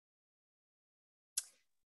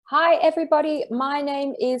Hi, everybody. My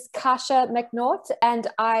name is Kasia McNaught, and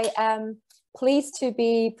I am pleased to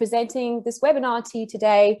be presenting this webinar to you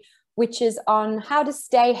today, which is on how to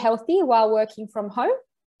stay healthy while working from home.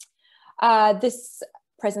 This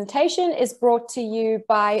presentation is brought to you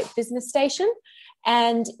by Business Station.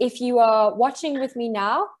 And if you are watching with me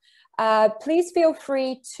now, please feel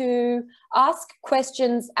free to ask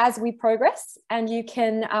questions as we progress, and you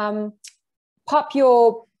can pop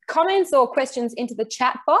your comments or questions into the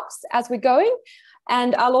chat box as we're going.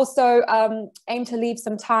 And I'll also aim to leave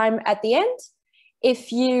some time at the end.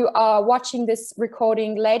 If you are watching this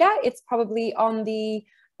recording later, it's probably on the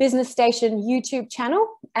Business Station YouTube channel,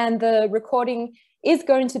 and the recording is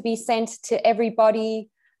going to be sent to everybody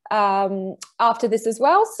after this as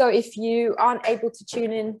well. So if you aren't able to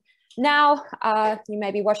tune in now, you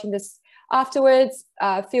may be watching this afterwards,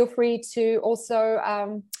 feel free to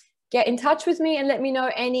also get in touch with me and let me know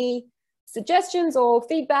any suggestions or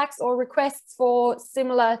feedbacks or requests for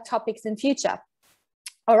similar topics in future.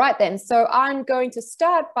 All right then, so I'm going to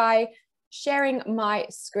start by sharing my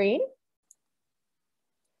screen.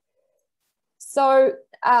 So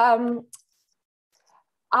I'm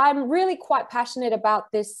really quite passionate about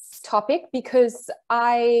this topic because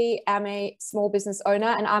I am a small business owner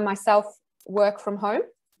and I myself work from home.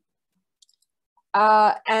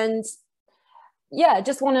 And yeah,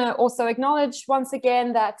 just want to also acknowledge once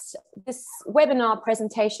again that this webinar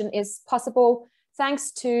presentation is possible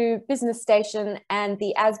thanks to Business Station and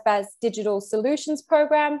the ASBAS Digital Solutions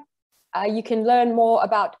Program. You can learn more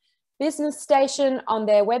about Business Station on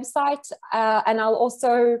their website, and I'll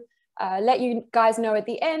also let you guys know at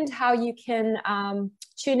the end how you can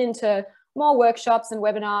tune into more workshops and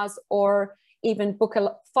webinars, or even book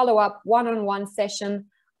a follow-up one-on-one session,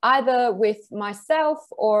 either with myself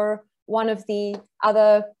or one of the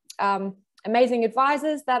other amazing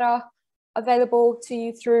advisors that are available to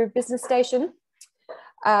you through Business Station.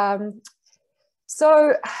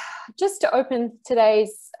 So just to open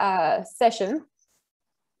today's session,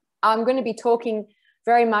 I'm going to be talking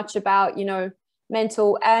very much about,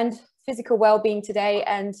 mental and physical well-being today.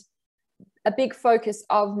 And a big focus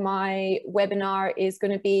of my webinar is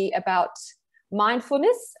going to be about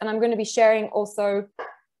mindfulness. And I'm going to be sharing also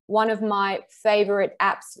one of my favorite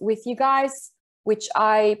apps with you guys, which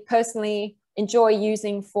I personally enjoy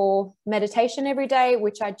using for meditation every day,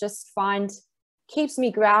 which I just find keeps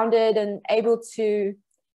me grounded and able to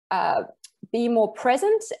be more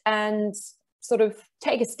present and sort of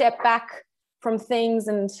take a step back from things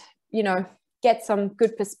and, get some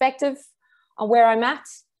good perspective on where I'm at.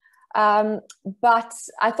 But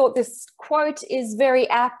I thought this quote is very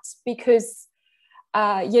apt because,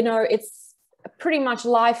 it's pretty much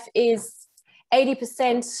life is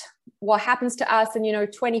 80% what happens to us and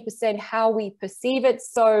 20% how we perceive it.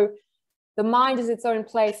 So the mind is its own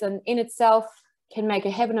place and in itself can make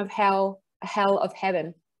a heaven of hell, a hell of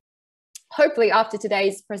heaven. Hopefully after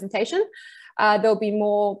today's presentation, there'll be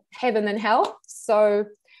more heaven than hell. So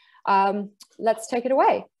let's take it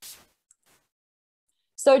away.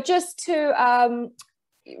 So just to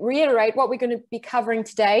reiterate, what we're going to be covering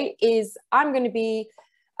today is I'm going to be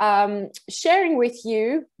sharing with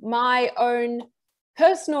you my own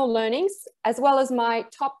personal learnings, as well as my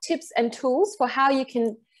top tips and tools for how you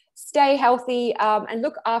can stay healthy and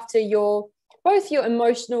look after both your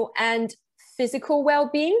emotional and physical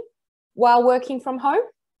well-being while working from home.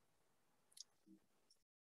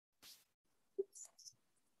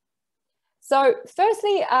 So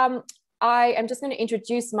firstly, I am just going to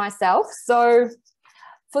introduce myself. So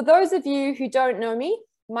for those of you who don't know me,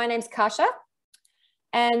 my name's Kasia.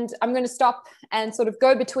 And I'm going to stop and sort of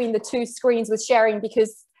go between the two screens with sharing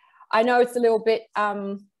because I know it's a little bit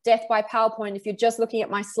death by PowerPoint if you're just looking at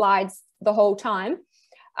my slides the whole time.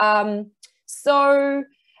 So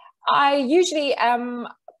I usually am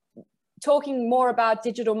talking more about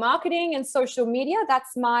digital marketing and social media.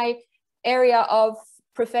 That's my area of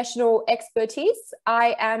professional expertise.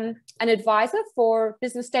 I am an advisor for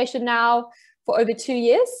Business Station now for over 2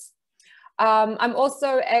 years. I'm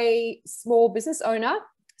also a small business owner.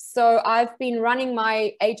 So I've been running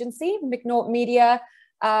my agency, McNaught Media,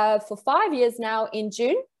 for 5 years now in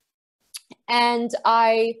June. And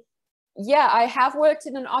I have worked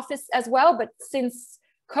in an office as well, but since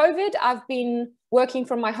COVID, I've been working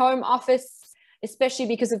from my home office, especially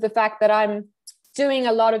because of the fact that I'm doing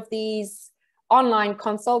a lot of these online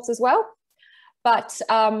consults as well. But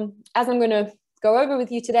as I'm going to go over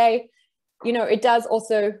with you today, it does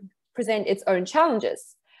also present its own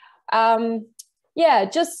challenges.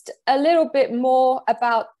 Just a little bit more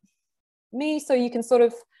about me so you can sort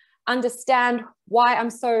of understand why I'm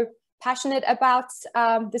so passionate about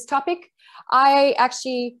this topic. I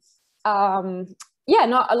actually, yeah,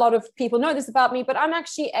 not a lot of people know this about me, but I'm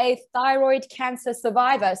actually a thyroid cancer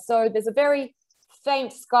survivor. So there's a very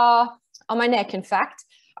faint scar on my neck, in fact.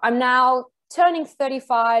 I'm now turning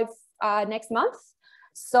 35 next month.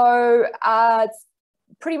 So it's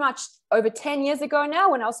pretty much over 10 years ago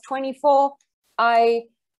now. When I was 24, I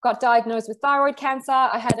got diagnosed with thyroid cancer.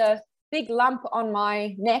 I had a big lump on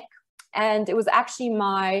my neck, and it was actually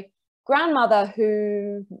my grandmother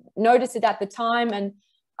who noticed it at the time. And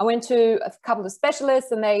I went to a couple of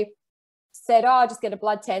specialists and they said, oh, just get a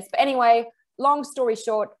blood test. But anyway, long story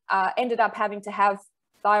short, ended up having to have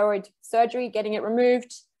thyroid surgery, getting it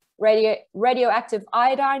removed, radioactive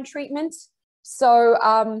iodine treatment. So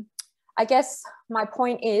I guess my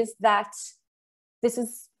point is that this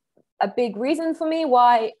is a big reason for me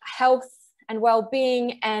why health and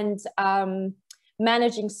well-being and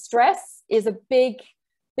managing stress is a big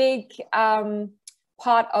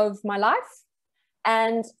part of my life.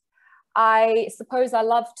 And I suppose I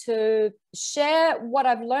love to share what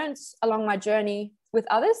I've learned along my journey with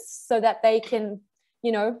others so that they can,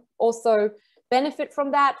 you know, also benefit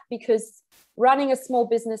from that, because running a small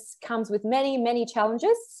business comes with many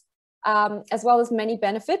challenges, as well as many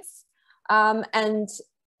benefits. And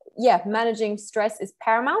yeah, managing stress is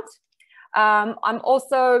paramount. I'm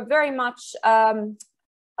also very much a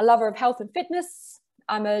lover of health and fitness.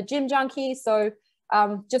 I'm a gym junkie. So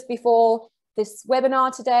just before this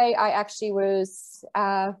webinar today, I actually was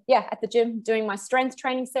at the gym doing my strength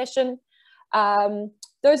training session.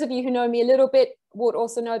 Those of you who know me a little bit would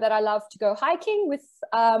also know that I love to go hiking with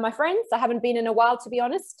my friends. I haven't been in a while, to be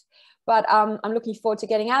honest, but I'm looking forward to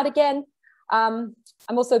getting out again. I'm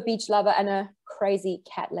also a beach lover and a crazy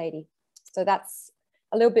cat lady. So that's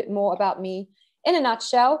a little bit more about me in a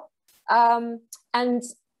nutshell. And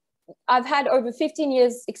I've had over 15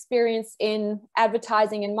 years experience in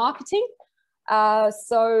advertising and marketing.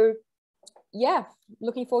 So yeah,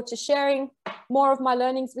 looking forward to sharing more of my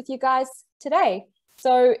learnings with you guys today.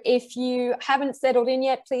 So if you haven't settled in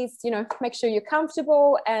yet, please, you know, make sure you're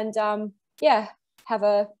comfortable and yeah, have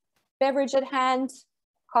a beverage at hand,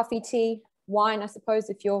 coffee, tea, wine, I suppose,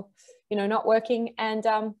 if you're, you know, not working. And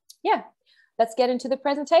yeah, let's get into the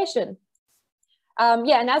presentation.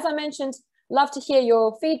 Yeah, and as I mentioned, love to hear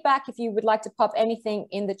your feedback. If you would like to pop anything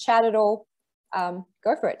in the chat at all,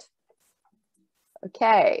 go for it.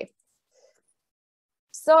 Okay.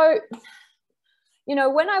 So, you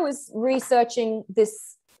know, when I was researching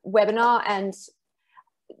this webinar, and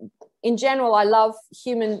in general, I love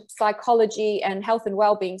human psychology and health and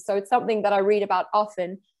well-being. So it's something that I read about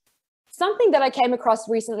often. Something that I came across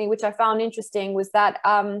recently, which I found interesting, was that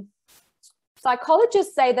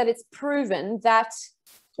psychologists say that it's proven that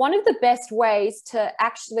one of the best ways to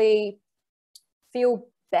actually feel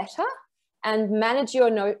better and manage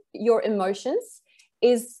your emotions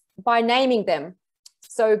is by naming them.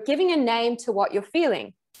 So giving a name to what you're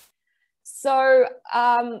feeling. So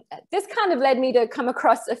this kind of led me to come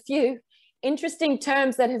across a few interesting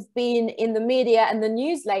terms that have been in the media and the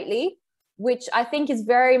news lately, which I think is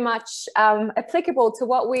very much applicable to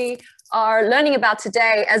what we are learning about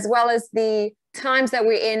today, as well as the times that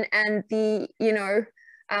we're in and the, you know,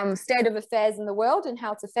 state of affairs in the world and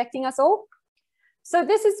how it's affecting us all. So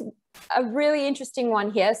this is a really interesting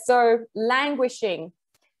one here. So languishing.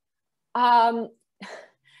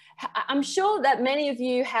 I'm sure that many of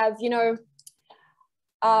you have, you know,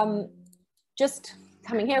 just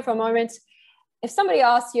coming here for a moment, if somebody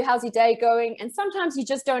asks you, how's your day going? And sometimes you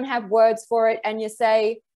just don't have words for it and you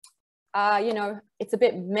say, you know, it's a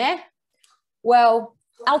bit meh. Well,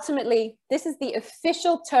 ultimately, this is the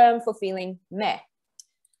official term for feeling meh.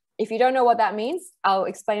 If you don't know what that means, I'll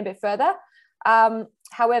explain a bit further.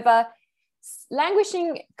 However,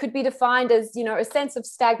 languishing could be defined as, you know, a sense of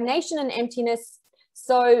stagnation and emptiness.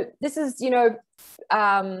 So this is, you know,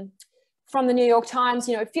 from the New York Times,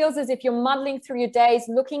 you know, it feels as if you're muddling through your days,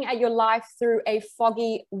 looking at your life through a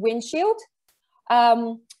foggy windshield.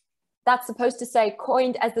 That's supposed to say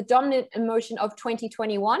coined as the dominant emotion of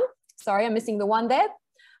 2021. Sorry, I'm missing the one there,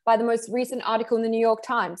 by the most recent article in the New York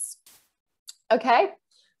Times. Okay,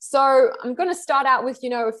 so I'm going to start out with, you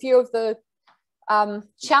know, a few of the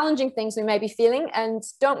challenging things we may be feeling. And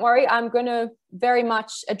don't worry, I'm going to very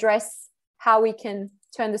much address how we can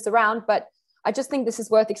turn this around, but I just think this is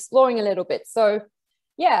worth exploring a little bit. So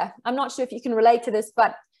yeah, I'm not sure if you can relate to this,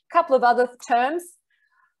 but a couple of other terms.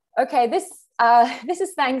 Okay, this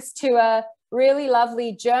is thanks to a really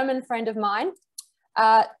lovely German friend of mine.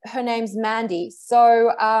 Her name's Mandy.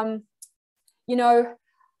 So, you know,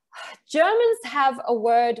 Germans have a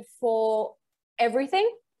word for everything.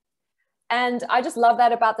 And I just love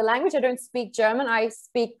that about the language. I don't speak German. I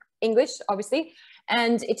speak English, obviously,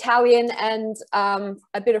 and Italian and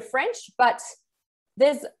a bit of French, but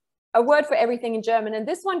there's a word for everything in German. And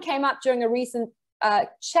this one came up during a recent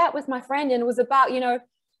chat with my friend, and it was about, you know,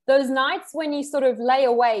 those nights when you sort of lay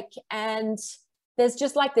awake and there's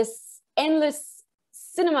just like this endless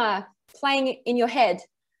cinema playing in your head.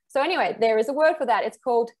 So anyway, there is a word for that. It's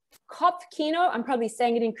called Kopfkino. I'm probably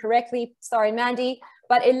saying it incorrectly. Sorry, Mandy,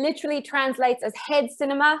 but it literally translates as head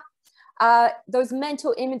cinema. Those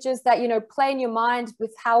mental images that, you know, play in your mind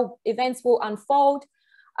with how events will unfold.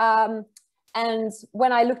 And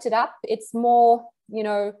when I looked it up, it's more, you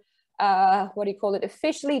know, what do you call it?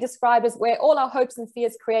 Officially described as where all our hopes and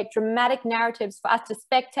fears create dramatic narratives for us to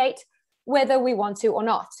spectate, whether we want to or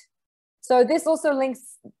not. So this also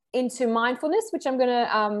links into mindfulness, which I'm going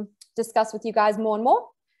to discuss with you guys more and more,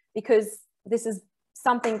 because this is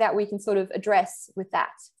something that we can sort of address with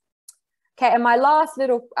that. Okay, and my last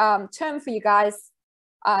little term for you guys,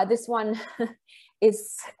 this one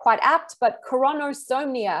is quite apt, but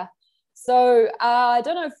chronosomnia. So I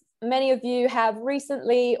don't know if many of you have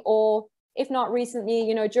recently, or if not recently,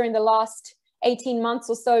 you know, during the last 18 months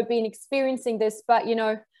or so been experiencing this, but, you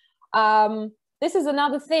know, this is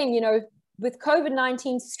another thing, you know, with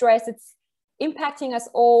COVID-19 stress, it's impacting us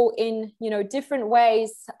all in, you know, different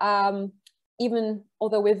ways, even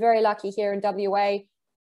although we're very lucky here in WA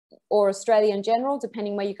or Australia in general,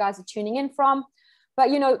 depending where you guys are tuning in from. But,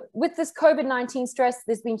 you know, with this COVID-19 stress,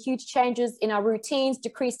 there's been huge changes in our routines,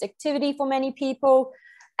 decreased activity for many people.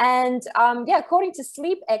 And yeah, according to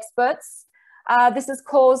sleep experts, this has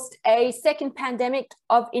caused a second pandemic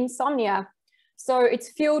of insomnia. So it's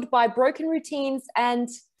fueled by broken routines, and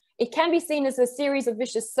it can be seen as a series of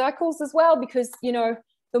vicious circles as well, because, you know,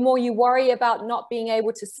 the more you worry about not being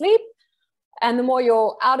able to sleep, and the more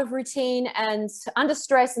you're out of routine and under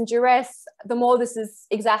stress and duress, the more this is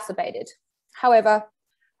exacerbated. However,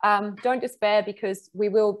 don't despair, because we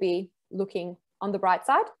will be looking on the bright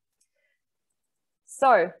side.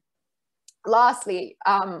 So lastly,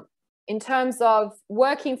 in terms of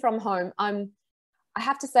working from home, I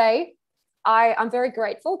have to say, I'm very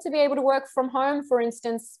grateful to be able to work from home. For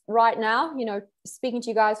instance, right now, you know, speaking to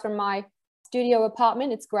you guys from my studio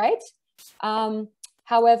apartment, it's great.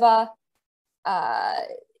 However,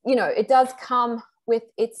 you know, it does come with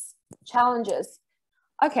its challenges.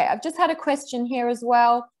 Okay, I've just had a question here as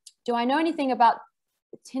well. Do I know anything about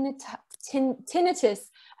tinnitus?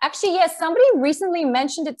 Actually, yes, somebody recently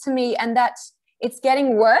mentioned it to me, and that it's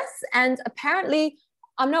getting worse. And apparently,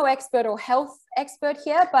 I'm no expert or health expert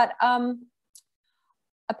here, but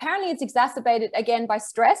apparently it's exacerbated again by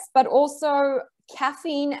stress, but also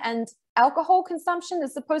caffeine and alcohol consumption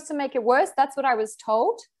is supposed to make it worse. That's what I was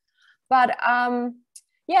told. But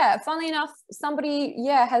yeah, funnily enough, somebody,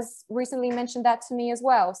 yeah, has recently mentioned that to me as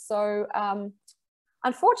well. So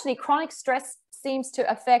unfortunately, chronic stress seems to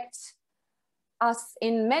affect us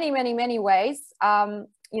in many, many, many ways,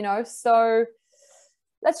 you know, so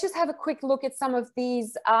let's just have a quick look at some of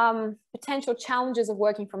these potential challenges of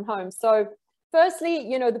working from home. So firstly,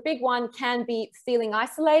 you know, the big one can be feeling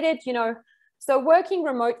isolated, you know, so working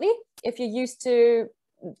remotely, if you're used to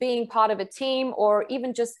being part of a team, or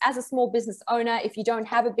even just as a small business owner, if you don't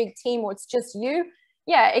have a big team or it's just you,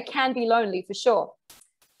 yeah, it can be lonely for sure.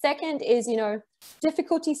 Second is, you know,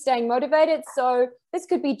 difficulty staying motivated. So this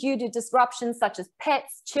could be due to disruptions such as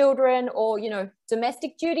pets, children, or, you know,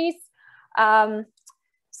 domestic duties.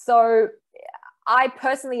 So I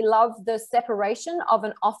personally love the separation of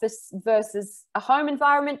an office versus a home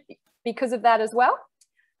environment because of that as well.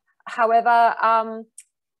 However,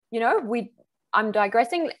 you know, I'm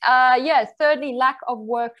digressing. Yeah, thirdly, lack of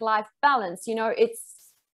work-life balance. You know,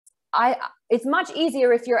 it's much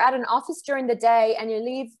easier if you're at an office during the day and you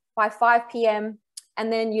leave by 5 p.m.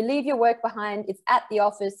 and then you leave your work behind, it's at the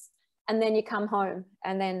office, and then you come home,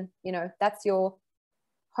 and then, you know, that's your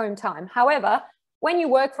home time. However, when you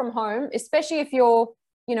work from home, especially if you're,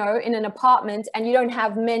 you know, in an apartment and you don't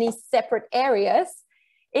have many separate areas,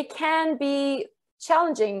 it can be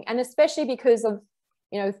challenging, and especially because of,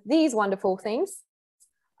 you know, these wonderful things,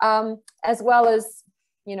 as well as,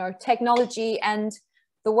 you know, technology and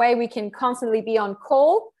the way we can constantly be on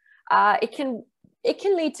call, it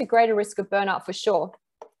can lead to greater risk of burnout for sure.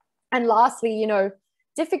 And lastly, you know,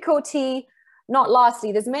 difficulty, not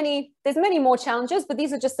lastly, there's many more challenges, but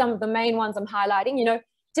these are just some of the main ones I'm highlighting. You know,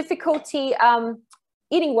 difficulty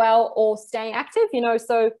eating well or staying active, you know,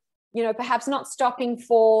 so, you know, perhaps not stopping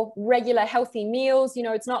for regular healthy meals. You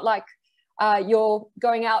know, it's not like you're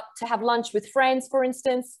going out to have lunch with friends, for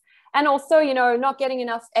instance. And also, you know, not getting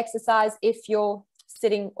enough exercise if you're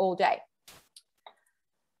sitting all day.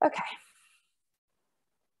 Okay.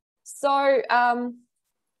 So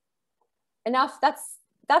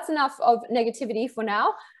that's enough of negativity for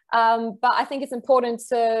now. But I think it's important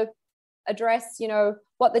to address, you know,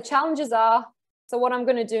 what the challenges are. So what I'm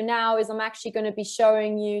going to do now is I'm actually going to be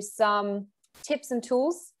showing you some tips and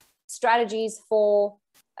tools, strategies for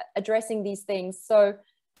addressing these things. So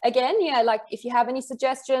again, yeah, like if you have any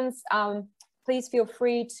suggestions, please feel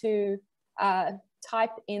free to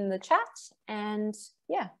type in the chat, and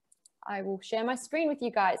yeah, I will share my screen with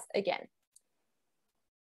you guys again.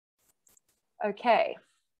 Okay.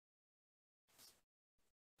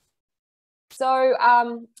 So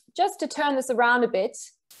just to turn this around a bit,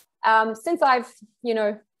 since I've, you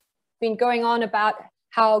know, been going on about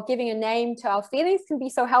how giving a name to our feelings can be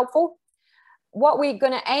so helpful, what we're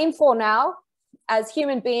going to aim for now as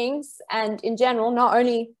human beings and in general, not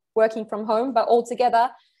only working from home, but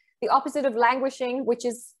altogether, the opposite of languishing, which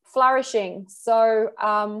is flourishing. So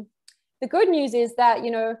the good news is that,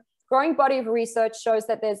 you know, growing body of research shows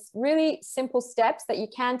that there's really simple steps that you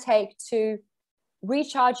can take to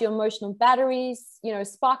recharge your emotional batteries, you know,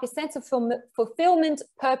 spark a sense of fulfillment,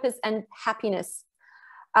 purpose, and happiness.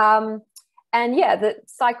 And yeah, the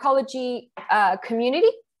psychology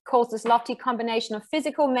community calls this lofty combination of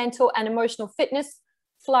physical, mental, and emotional fitness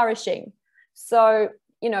flourishing. So,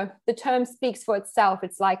 you know, the term speaks for itself.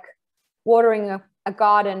 It's like watering a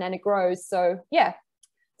garden and it grows. So yeah,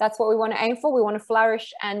 that's what we want to aim for. We want to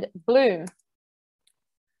flourish and bloom.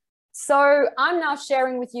 So I'm now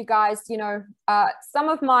sharing with you guys, you know, some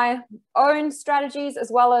of my own strategies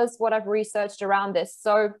as well as what I've researched around this.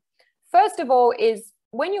 So first of all is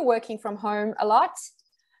when you're working from home a lot,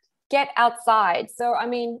 get outside. So, I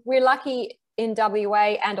mean, we're lucky in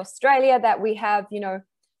WA and Australia that we have, you know,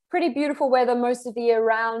 pretty beautiful weather most of the year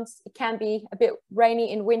round. It can be a bit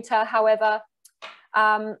rainy in winter. However,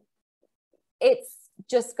 it's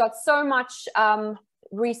just got so much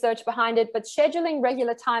research behind it, but scheduling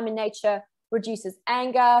regular time in nature reduces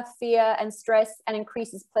anger, fear, and stress, and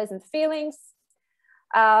increases pleasant feelings.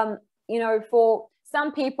 You know, for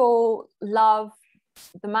some people love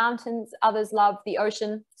the mountains, others love the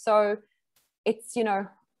ocean. So it's, you know,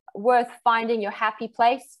 worth finding your happy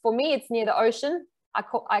place. For me, it's near the ocean. I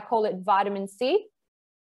call it vitamin C.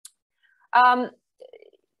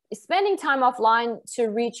 Spending time offline to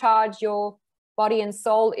recharge your body and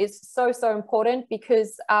soul is so, so important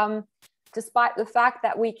because despite the fact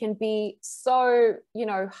that we can be so, you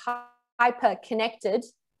know, hyper connected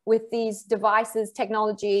with these devices,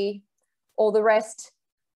 technology, all the rest,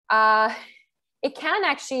 it can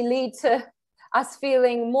actually lead to us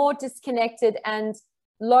feeling more disconnected and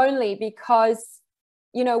lonely because,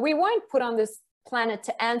 you know, we weren't put on this planet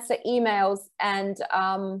to answer emails and,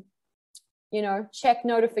 you know, check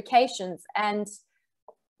notifications. And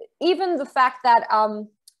even the fact that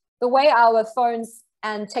the way our phones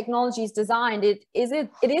and technology is designed, it is a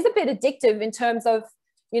bit addictive in terms of,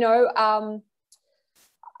 you know,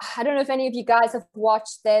 I don't know if any of you guys have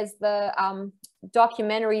watched, there's the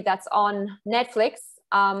documentary that's on Netflix.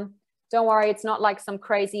 Don't worry, it's not like some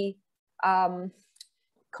crazy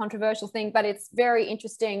controversial thing, but it's very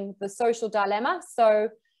interesting, the social dilemma. So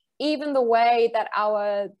even the way that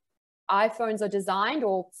our iPhones are designed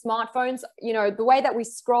or smartphones, you know, the way that we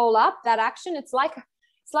scroll up that action, it's like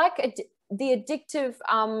the addictive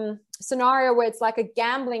scenario where it's like a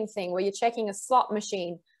gambling thing where you're checking a slot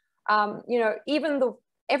machine. You know, even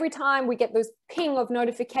every time we get those ping of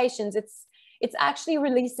notifications, it's actually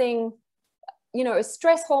releasing, you know, a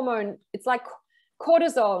stress hormone. It's like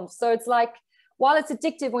cortisol. So it's like, while it's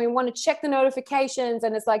addictive, when we want to check the notifications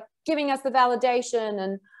and it's like giving us the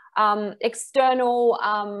validation and external,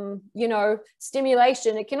 you know,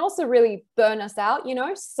 stimulation, it can also really burn us out, you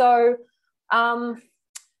know. So, and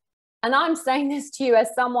I'm saying this to you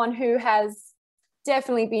as someone who has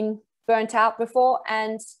definitely been burnt out before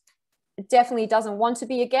and definitely doesn't want to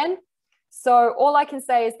be again. So all I can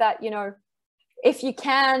say is that, you know, if you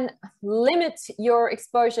can limit your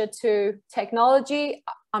exposure to technology,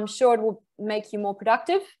 I'm sure it will make you more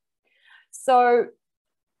productive. So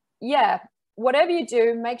yeah, whatever you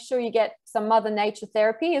do, make sure you get some Mother Nature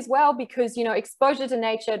therapy as well, because, you know, exposure to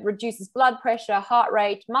nature reduces blood pressure, heart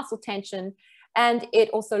rate, muscle tension, and it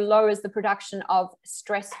also lowers the production of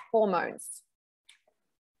stress hormones.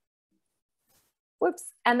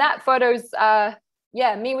 Whoops. And that photo's,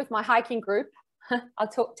 yeah, me with my hiking group.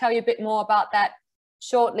 I'll tell you a bit more about that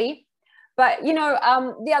shortly. But, you know,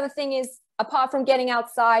 the other thing is, apart from getting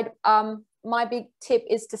outside, my big tip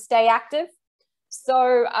is to stay active.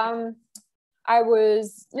 So I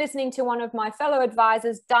was listening to one of my fellow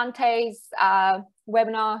advisors, Dante's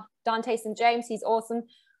webinar, Dante St. James, he's awesome.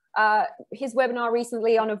 his webinar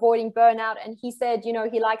recently on avoiding burnout, and he said, you know,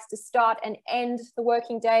 he likes to start and end the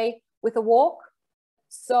working day with a walk.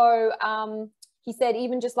 So he said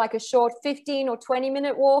even just like a short 15 or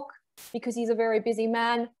 20-minute walk, because he's a very busy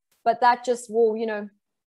man, but that just will, you know,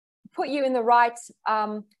 put you in the right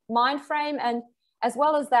mind frame. And as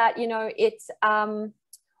well as that, you know, it's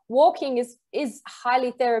walking is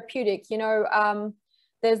highly therapeutic. You know,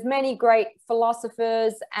 there's many great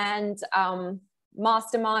philosophers and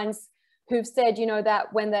masterminds who've said, you know,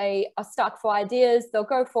 that when they are stuck for ideas, they'll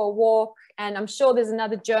go for a walk. And I'm sure there's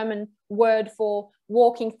another German word for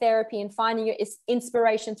walking therapy and finding your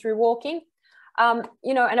inspiration through walking.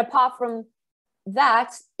 You know, and apart from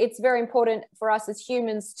that, it's very important for us as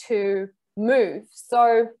humans to move.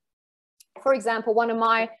 So, for example, one of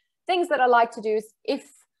my things that I like to do is, if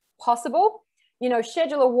possible, you know,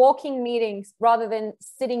 schedule a walking meetings rather than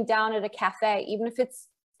sitting down at a cafe. Even if it's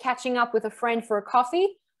catching up with a friend for a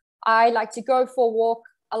coffee, I like to go for a walk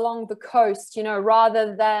along the coast, you know,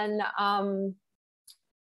 rather than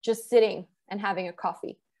just sitting and having a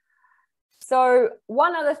coffee. So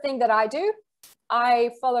one other thing that I do,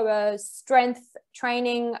 I follow a strength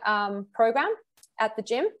training program at the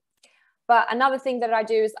gym. But another thing that I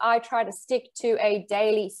do is I try to stick to a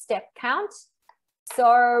daily step count.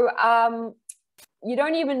 So you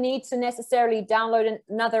don't even need to necessarily download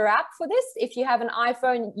another app for this. If you have an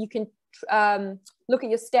iPhone, you can look at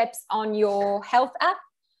your steps on your health app.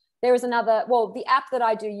 There is another, well, the app that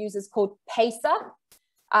I do use is called Pacer,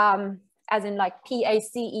 as in like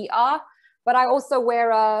P-A-C-E-R. But I also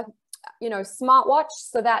wear a, you know, smartwatch,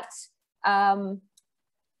 so that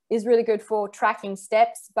is really good for tracking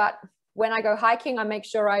steps. But when I go hiking, I make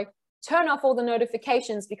sure I turn off all the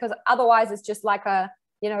notifications, because otherwise it's just like a,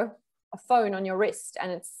 you know, a phone on your wrist,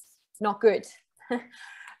 and it's not good.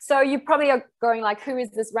 So you probably are going like, who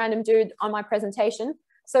is this random dude on my presentation?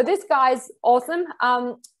 So this guy's awesome.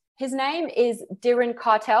 His name is Diran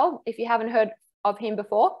Kartel, if you haven't heard of him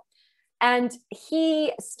before. And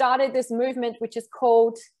he started this movement, which is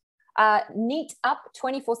called Neat Up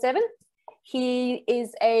 24/7. He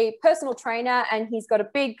is a personal trainer, and he's got a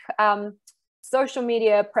big social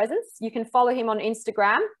media presence. You can follow him on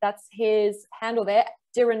Instagram. That's his handle there,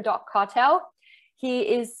 Diran.Kartel. He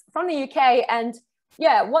is from the UK. And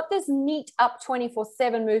yeah, what this Neat Up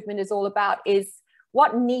 24/7 movement is all about is,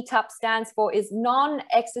 what Neat Up stands for is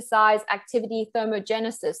non-exercise activity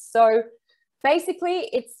thermogenesis. So basically,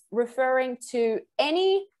 it's referring to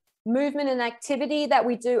any movement and activity that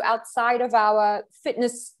we do outside of our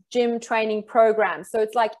fitness gym training program. So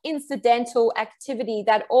it's like incidental activity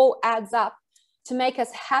that all adds up to make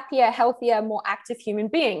us happier, healthier, more active human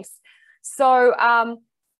beings. So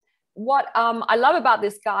what I love about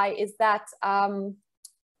this guy is that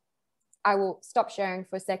I will stop sharing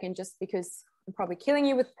for a second, just because I'm probably killing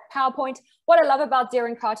you with PowerPoint. What I love about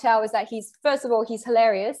Diran Kartel is that he's, first of all, he's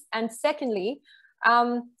hilarious. And secondly,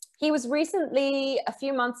 he was recently, a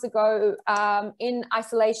few months ago, in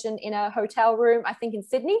isolation in a hotel room, I think in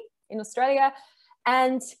Sydney, in Australia.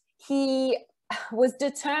 And he was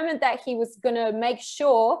determined that he was going to make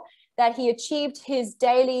sure that he achieved his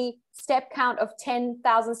daily step count of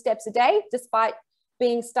 10,000 steps a day, despite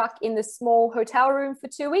being stuck in this small hotel room for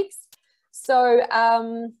 2 weeks. So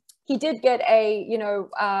he did get a, you know,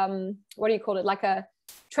 what do you call it? Like a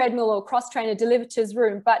treadmill or cross trainer delivered to his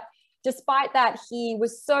room. But despite that, he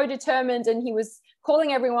was so determined, and he was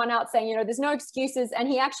calling everyone out saying, you know, there's no excuses. And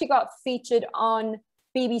he actually got featured on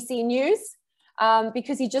BBC News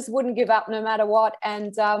because he just wouldn't give up no matter what.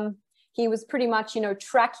 And he was pretty much, you know,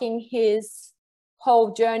 tracking his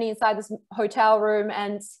whole journey inside this hotel room.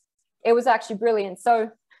 And it was actually brilliant.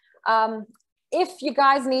 So if you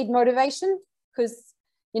guys need motivation, because,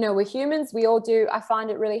 you know, we're humans, we all do, I find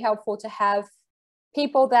it really helpful to have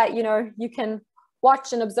people that, you know, you can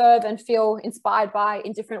watch and observe and feel inspired by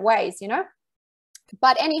in different ways, you know.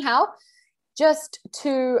 But anyhow, just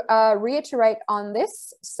to reiterate on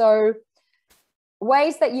this, so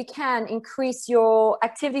ways that you can increase your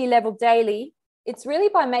activity level daily, it's really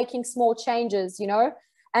by making small changes, you know.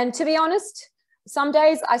 And to be honest, some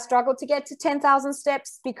days I struggle to get to 10,000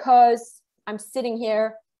 steps because I'm sitting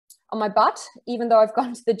here on my butt, even though I've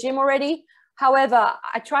gone to the gym already. However,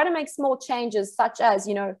 I try to make small changes, such as,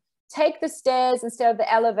 you know, take the stairs instead of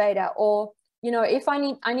the elevator, or, you know, if I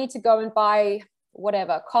need to go and buy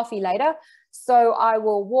whatever, coffee later, so I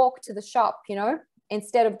will walk to the shop, you know,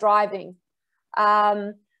 instead of driving.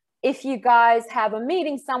 If you guys have a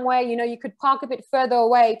meeting somewhere, you know, you could park a bit further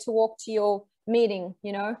away to walk to your meeting,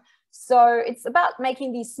 you know. So it's about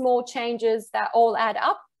making these small changes that all add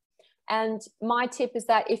up. And my tip is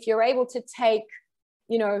that if you're able to take,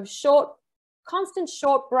 you know, short constant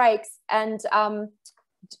short breaks and,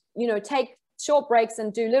 you know, take short breaks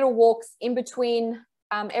and do little walks in between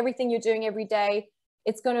everything you're doing every day,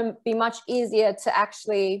 it's going to be much easier to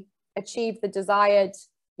actually achieve the desired,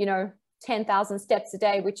 you know, 10,000 steps a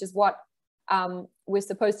day, which is what we're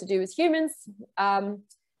supposed to do as humans.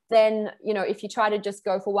 Then, you know, if you try to just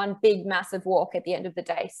go for one big massive walk at the end of the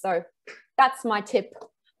day. So that's my tip.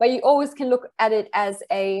 But you always can look at it as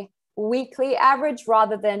a weekly average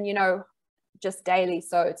rather than, you know, just daily.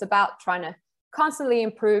 So it's about trying to constantly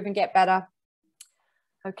improve and get better.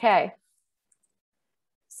 Okay.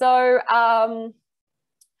 So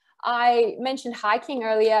I mentioned hiking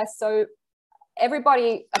earlier. So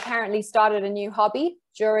everybody apparently started a new hobby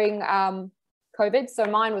during COVID. So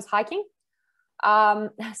mine was hiking.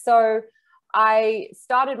 So I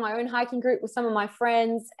started my own hiking group with some of my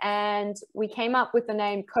friends, and we came up with the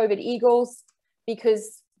name COVID Eagles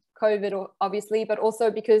because COVID, obviously, but also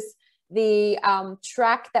because the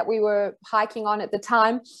track that we were hiking on at the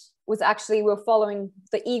time was actually, we were following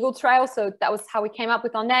the Eagle Trail. So that was how we came up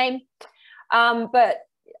with our name. But,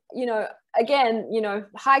 you know, again, you know,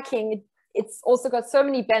 hiking, it's also got so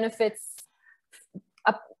many benefits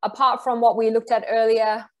apart from what we looked at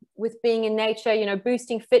earlier with being in nature, you know,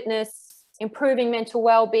 boosting fitness, improving mental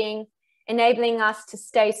well-being, enabling us to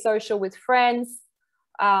stay social with friends.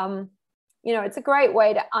 You know, it's a great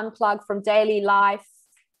way to unplug from daily life,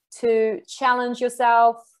 to challenge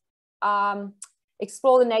yourself,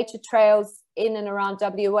 explore the nature trails in and around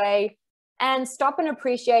WA, and stop and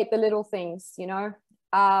appreciate the little things, you know.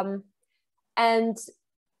 And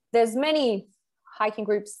there's many hiking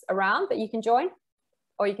groups around that you can join,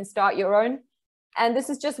 or you can start your own. And this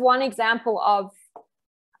is just one example of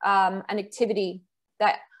an activity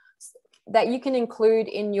that you can include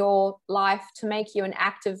in your life to make you an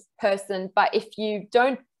active person. But if you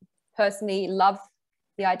don't personally love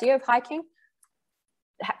the idea of hiking,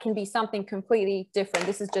 that can be something completely different.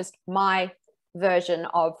 This is just my version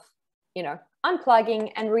of, you know,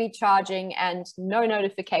 unplugging and recharging and no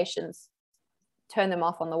notifications. Turn them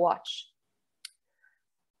off on the watch.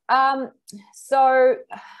 So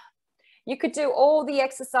you could do all the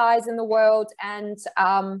exercise in the world and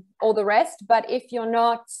all the rest, but if you're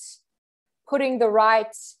not putting the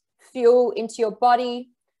right fuel into your body,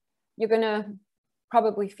 you're going to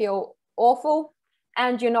probably feel awful,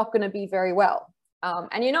 and you're not going to be very well.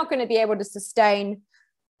 And you're not going to be able to sustain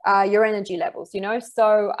your energy levels, you know.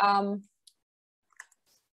 So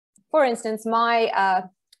for instance, my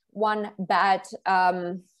one bad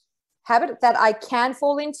habit that I can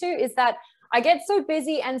fall into is that I get so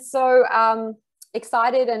busy and so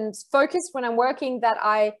excited and focused when I'm working that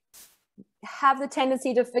I have the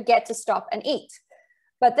tendency to forget to stop and eat.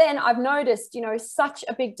 But then I've noticed, you know, such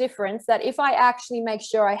a big difference that if I actually make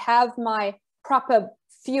sure I have my proper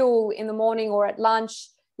fuel in the morning or at lunch,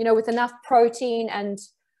 you know, with enough protein and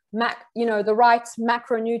you know, the right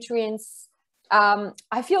macronutrients,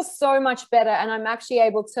 I feel so much better, and I'm actually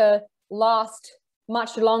able to last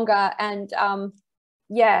much longer. And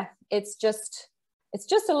yeah, it's just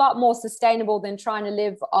a lot more sustainable than trying to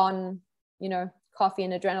live on, you know, coffee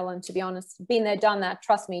and adrenaline, to be honest. Been there, done that,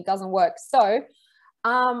 trust me, it doesn't work. So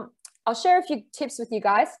I'll share a few tips with you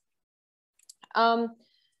guys.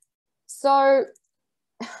 So,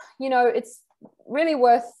 you know, it's really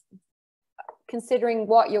worth considering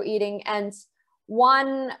what you're eating. And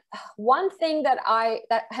one thing that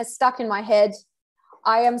has stuck in my head,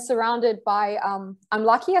 I am surrounded by, I'm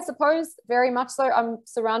lucky, I suppose, very much so. I'm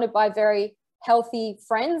surrounded by very healthy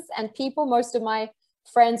friends and people. Most of my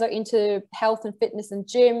friends are into health and fitness and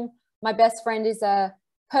gym. My best friend is a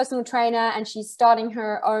personal trainer, and she's starting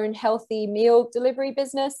her own healthy meal delivery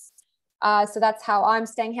business. So that's how I'm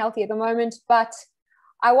staying healthy at the moment. But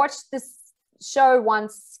I watched this show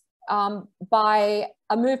once by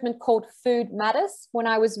a movement called Food Matters when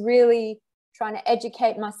I was really trying to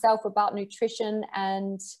educate myself about nutrition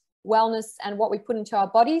and wellness and what we put into our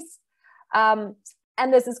bodies. And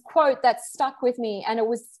there's this quote that stuck with me, and it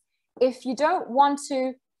was, if you don't want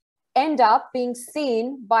to end up being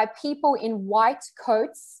seen by people in white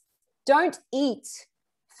coats, don't eat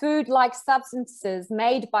food-like substances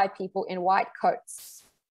made by people in white coats.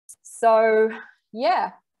 So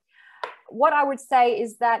yeah, what I would say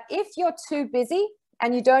is that if you're too busy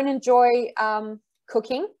and you don't enjoy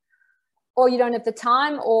cooking, or you don't have the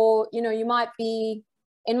time, or, you know, you might be,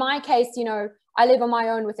 in my case, you know, I live on my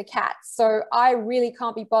own with a cat. So I really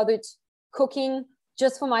can't be bothered cooking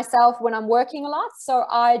just for myself when I'm working a lot. So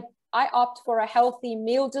I opt for a healthy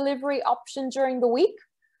meal delivery option during the week.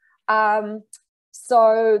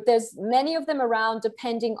 So there's many of them around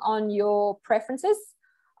depending on your preferences.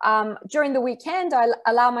 During the weekend, I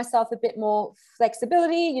allow myself a bit more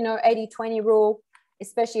flexibility, 80-20 rule,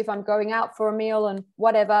 especially if I'm going out for a meal and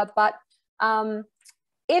whatever. But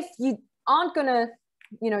if you aren't going to,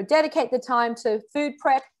 dedicate the time to food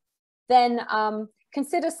prep, then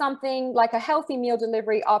consider something like a healthy meal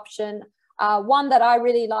delivery option. One that I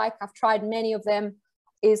really like, I've tried many of them,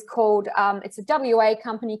 is called, it's a WA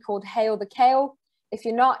company called Hail the Kale. If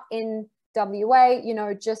you're not in WA,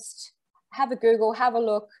 just have a Google, have a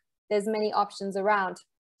look. There's many options around.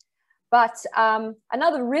 But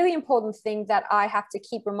another really important thing that I have to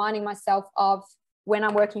keep reminding myself of when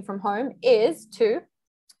I'm working from home is to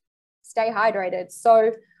stay hydrated.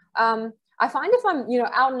 So I find if I'm,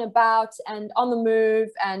 out and about and on the move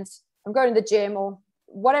and I'm going to the gym or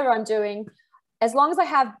whatever I'm doing, as long as I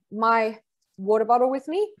have my water bottle with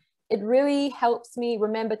me, it really helps me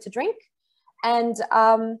remember to drink. And,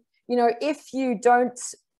 if you don't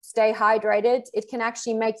stay hydrated, it can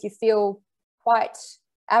actually make you feel quite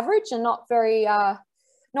average and not very,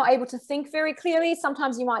 not able to think very clearly.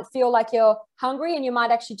 Sometimes you might feel like you're hungry and you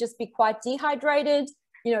might actually just be quite dehydrated.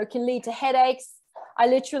 It can lead to headaches. I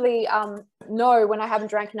literally know when I haven't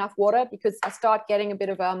drank enough water because I start getting a bit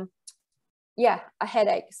of, a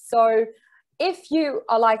headache. So if you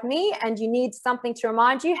are like me and you need something to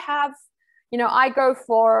remind you, I go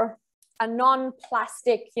for a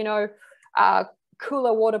non-plastic,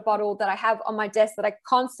 cooler water bottle that I have on my desk that I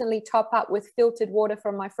constantly top up with filtered water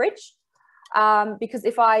from my fridge. Because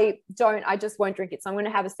if I don't, I just won't drink it. So I'm going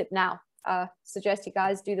to have a sip now. Suggest you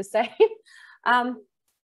guys do the same.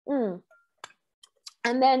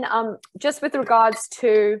 And then just with regards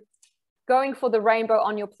to going for the rainbow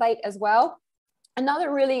on your plate as well,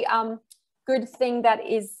 another really good thing that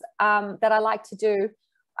is that I like to do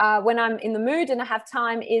when I'm in the mood and I have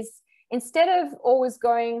time is, instead of always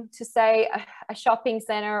going to, say, a shopping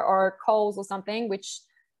center or Coles or something, which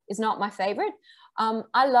is not my favorite,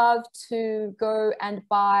 I love to go and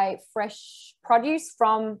buy fresh produce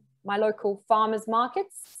from my local farmers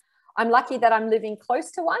markets. I'm lucky that I'm living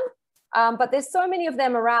close to one, but there's so many of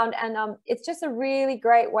them around, and it's just a really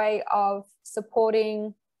great way of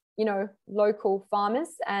supporting, local farmers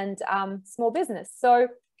and small business. So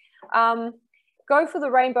go for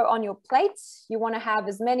the rainbow on your plate. You want to have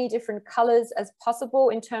as many different colors as possible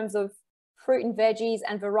in terms of fruit and veggies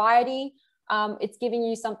and variety. It's giving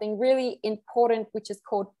you something really important, which is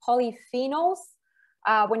called polyphenols,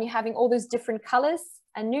 when you're having all those different colors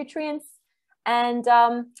and nutrients. And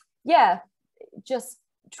just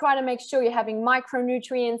try to make sure you're having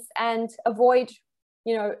micronutrients and avoid,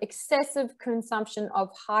 excessive consumption of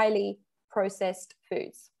highly processed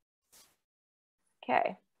foods.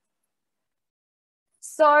 Okay.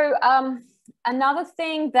 So another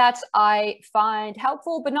thing that I find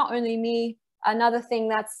helpful, but not only me, another thing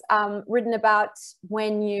that's written about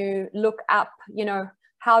when you look up,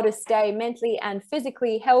 how to stay mentally and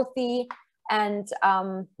physically healthy and,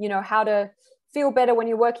 how to feel better when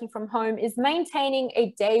you're working from home is maintaining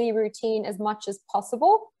a daily routine as much as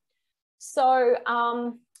possible. So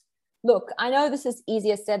look, I know this is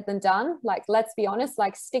easier said than done. Like, let's be honest,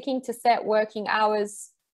 like sticking to set working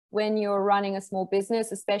hours when you're running a small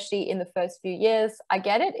business, especially in the first few years, I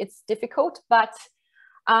get it, it's difficult, but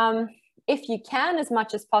if you can, as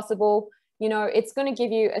much as possible, it's going to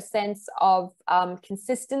give you a sense of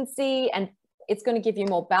consistency, and it's going to give you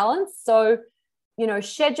more balance. So,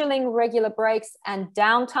 scheduling regular breaks and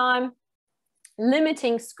downtime,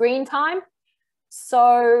 limiting screen time.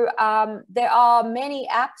 So there are many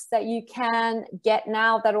apps that you can get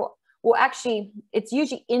now that will actually, it's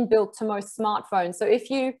usually inbuilt to most smartphones. So if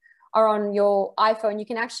you are on your iPhone, you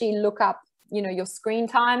can actually look up, your screen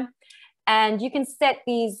time, and you can set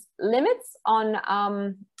these limits on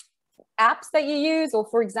apps that you use, or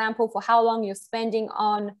for example, for how long you're spending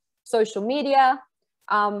on social media.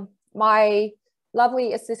 My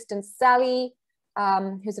lovely assistant, Sally,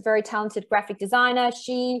 who's a very talented graphic designer,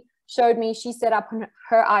 she showed me, she set up on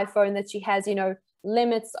her iPhone that she has,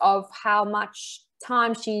 limits of how much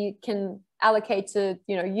time she can allocate to,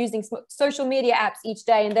 using social media apps each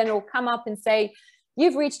day. And then it'll come up and say,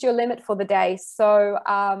 you've reached your limit for the day. So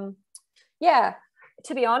yeah,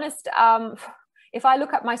 to be honest, if I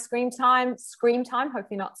look at my screen time,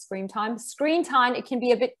 hopefully not screen time, it can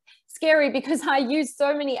be a bit scary because I use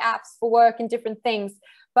so many apps for work and different things.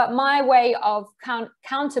 But my way of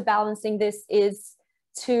counterbalancing this is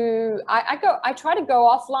I try to go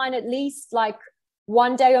offline at least like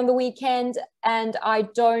one day on the weekend, and I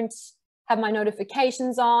don't have my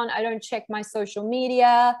notifications on. I don't check my social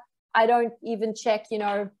media. I don't even check,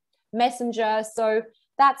 Messenger. So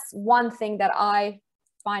that's one thing that I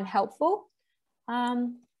find helpful.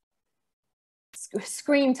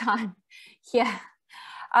 screen time. Yeah.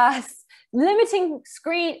 Limiting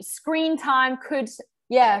screen time could,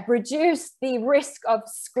 yeah, reduce the risk of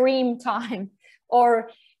screen time, or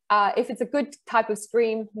if it's a good type of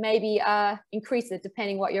screen, maybe increase it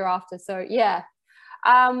depending what you're after. So yeah.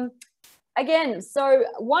 Again, so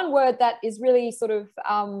one word that is really sort of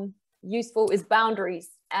useful is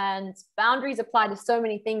boundaries, and boundaries apply to so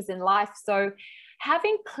many things in life. So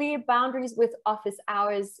having clear boundaries with office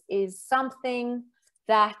hours is something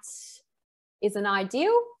that is an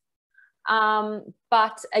ideal.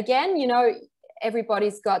 But again, you know,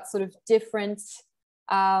 everybody's got sort of different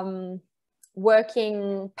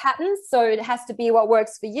working patterns. So it has to be what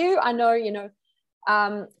works for you. I know, you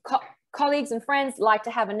know, colleagues and friends like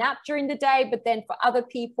to have a nap during the day, but then for other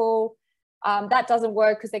people, that doesn't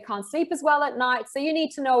work because they can't sleep as well at night. So you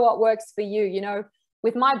need to know what works for you. You know,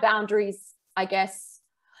 with my boundaries, I guess,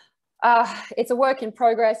 it's a work in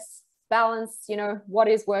progress. Balance, you know, what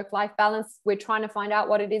is work-life balance? We're trying to find out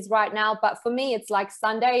what it is right now. But for me, it's like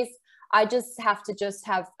Sundays, I just have to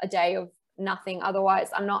have a day of nothing. Otherwise,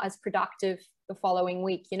 I'm not as productive the following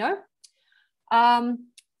week, you know?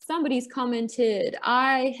 Somebody's commented,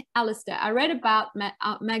 Alistair, I read about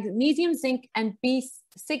magnesium, zinc, and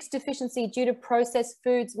B6 deficiency due to processed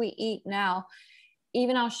foods we eat now.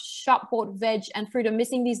 Even our shop-bought veg and fruit are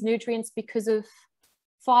missing these nutrients because of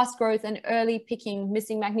fast growth and early picking,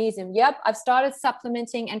 missing magnesium. Yep, I've started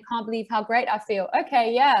supplementing and can't believe how great I feel.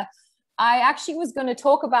 Okay, yeah. I actually was going to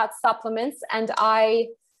talk about supplements, and I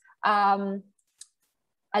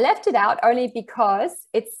left it out only because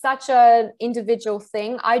it's such an individual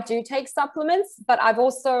thing. I do take supplements, but I've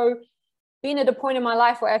also been at a point in my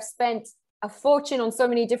life where I've spent a fortune on so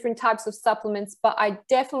many different types of supplements. But I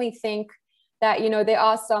definitely think that, you know, there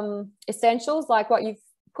are some essentials like what you've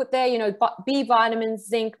put there, you know, B vitamins,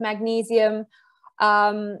 zinc, magnesium,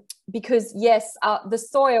 because yes, the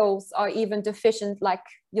soils are even deficient, like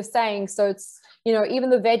you're saying. So it's, you know, even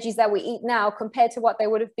the veggies that we eat now compared to what they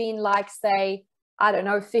would have been like, say, I don't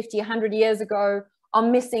know, 50, 100 years ago, are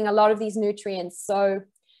missing a lot of these nutrients. So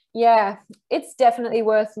yeah, it's definitely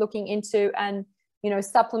worth looking into, and, you know,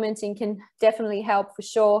 supplementing can definitely help for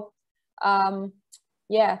sure.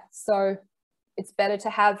 Yeah, so it's better to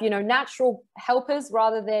have, you know, natural helpers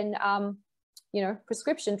rather than, you know,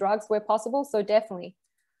 prescription drugs where possible. So definitely.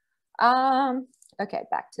 Okay,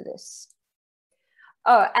 back to this.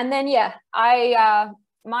 Oh, and then, yeah,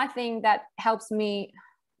 my thing that helps me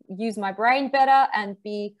use my brain better and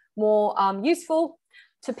be more useful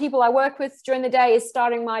to people I work with during the day is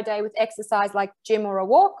starting my day with exercise like gym or a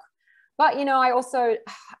walk. But, you know,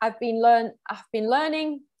 I've been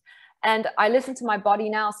learning, and I listen to my body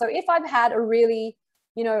now. So if I've had a really,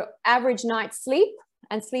 you know, average night's sleep,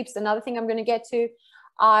 and sleep's another thing I'm going to get to,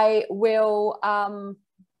 I will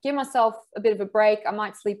give myself a bit of a break. I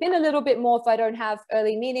might sleep in a little bit more if I don't have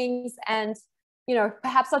early meetings. And, you know,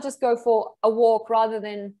 perhaps I'll just go for a walk rather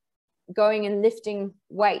than going and lifting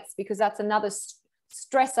weights, because that's another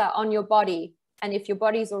stressor on your body. And if your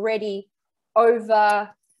body's already over,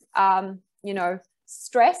 you know,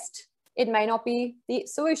 stressed, it may not be the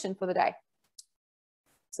solution for the day.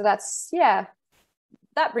 So that's, yeah,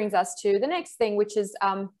 that brings us to the next thing, which is,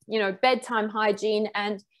 you know, bedtime hygiene.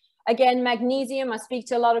 And again, magnesium, I speak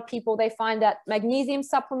to a lot of people, they find that magnesium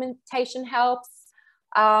supplementation helps.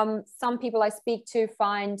 Some people I speak to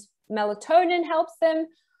find melatonin helps them.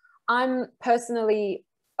 I'm personally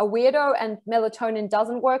a weirdo and melatonin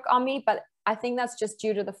doesn't work on me, but I think that's just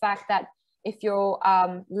due to the fact that if you're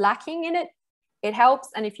lacking in it, it helps,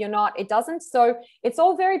 and if you're not, it doesn't. So it's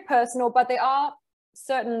all very personal, but there are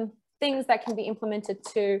certain things that can be implemented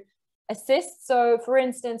to assist. So for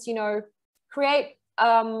instance, you know, create,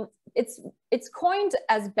 it's coined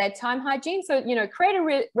as bedtime hygiene. So, you know, create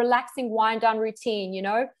a relaxing wind down routine, you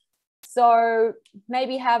know. So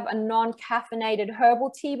maybe have a non-caffeinated herbal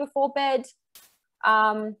tea before bed.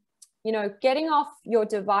 You know, getting off your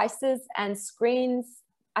devices and screens.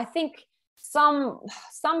 I think some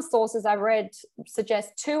sources I've read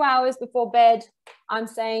suggest 2 hours before bed. I'm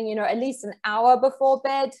saying, you know, at least an hour before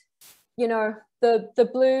bed. You know, the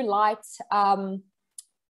blue light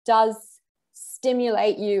does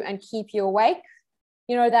stimulate you and keep you awake.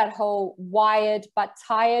 You know, that whole wired but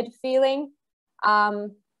tired feeling.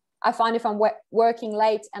 I find if I'm working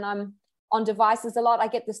late and I'm on devices a lot, I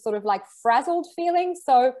get this sort of like frazzled feeling.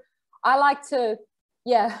 So I like to,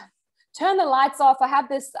 yeah, turn the lights off. I have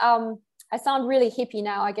this, I sound really hippie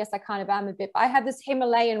now. I guess I kind of am a bit, but I have this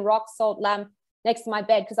Himalayan rock salt lamp next to my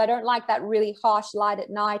bed because I don't like that really harsh light at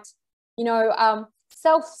night. You know,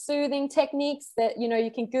 self-soothing techniques that, you know,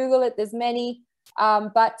 you can Google it. There's many,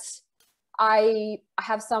 but I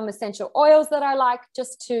have some essential oils that I like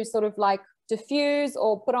just to sort of like diffuse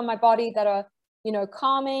or put on my body that are, you know,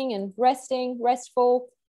 calming and restful.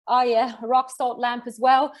 Oh yeah, a rock salt lamp as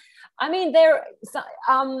well. I mean, they're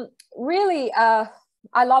really,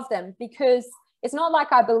 I love them because it's not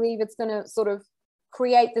like I believe it's going to sort of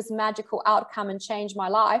create this magical outcome and change my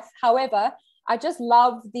life. However, I just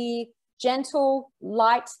love the gentle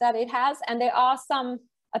light that it has. And there are some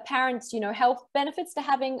apparent, you know, health benefits to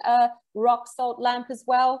having a rock salt lamp as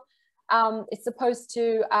well. It's supposed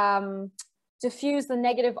to diffuse the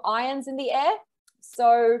negative ions in the air.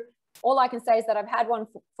 So all I can say is that I've had one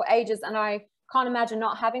for ages and I can't imagine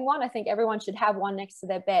not having one. I think everyone should have one next to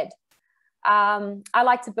their bed. I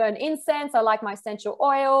like to burn incense. I like my essential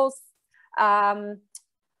oils.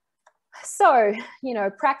 So, you know,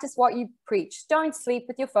 practice what you preach. Don't sleep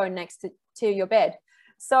with your phone next to your bed.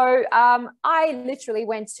 So I literally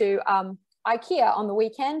went to IKEA on the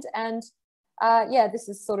weekend and yeah, this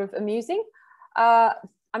is sort of amusing. I'm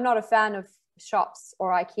not a fan of shops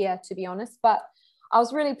or IKEA, to be honest, but I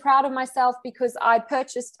was really proud of myself because I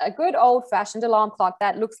purchased a good old-fashioned alarm clock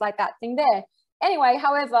that looks like that thing there. Anyway,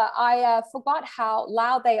 however, I forgot how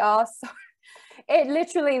loud they are. So it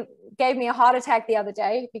literally gave me a heart attack the other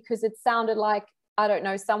day because it sounded like, I don't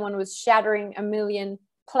know, someone was shattering a million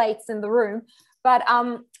plates in the room. But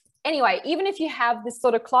anyway, even if you have this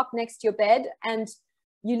sort of clock next to your bed and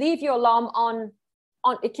you leave your alarm on,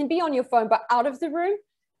 it can be on your phone, but out of the room,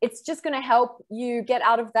 it's just going to help you get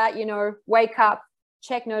out of that, you know, wake up,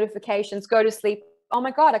 check notifications, go to sleep. Oh my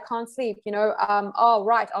God, I can't sleep, you know, oh,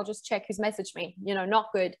 right, I'll just check who's messaged me, you know, not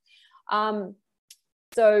good.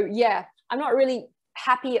 So yeah, I'm not really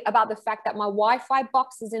happy about the fact that my Wi-Fi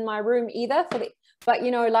box is in my room either, but you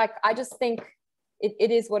know, like, I just think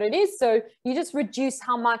it is what it is. So you just reduce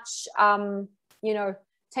how much, you know,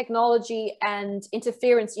 technology and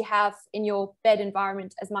interference you have in your bed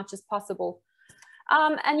environment as much as possible.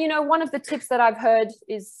 And, you know, one of the tips that I've heard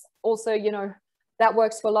is also, you know, that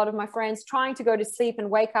works for a lot of my friends, trying to go to sleep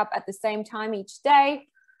and wake up at the same time each day.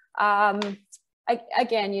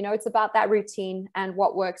 Again, you know, it's about that routine and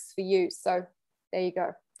what works for you. So there you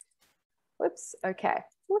go. Whoops. Okay.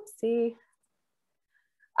 Whoopsie.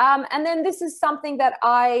 And then this is something that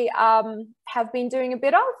I have been doing a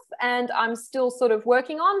bit of and I'm still sort of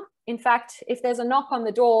working on. In fact, if there's a knock on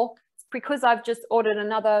the door, it's because I've just ordered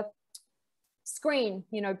another screen,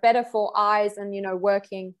 you know, better for eyes and, you know,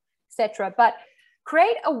 working, etc. But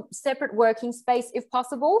create a separate working space if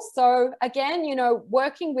possible. So again, you know,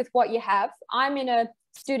 working with what you have. I'm in a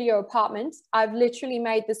studio apartment. I've literally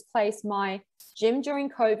made this place my gym during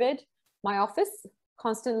COVID, my office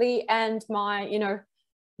constantly, and my, you know,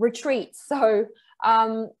 retreat. So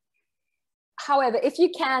however, if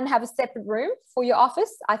you can have a separate room for your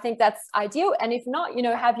office, I think that's ideal. And if not, you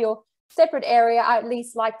know, have your separate area. I at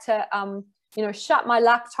least like to you know, shut my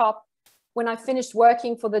laptop when I finished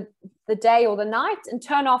working for the day or the night and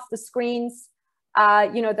turn off the screens,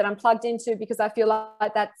 you know, that I'm plugged into, because I feel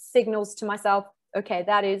like that signals to myself, okay,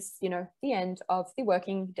 that is, you know, the end of the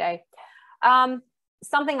working day.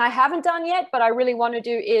 Something I haven't done yet, but I really want to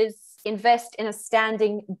do is invest in a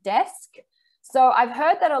standing desk. So I've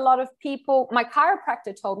heard that a lot of people, my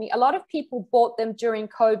chiropractor told me, a lot of people bought them during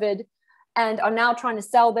COVID and are now trying to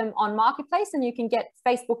sell them on Marketplace, and you can get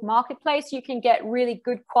Facebook Marketplace. You can get really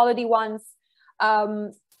good quality ones,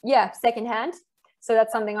 yeah, secondhand. So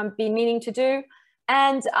that's something I've been meaning to do.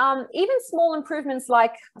 And even small improvements,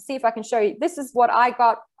 like, I'll see if I can show you. This is what I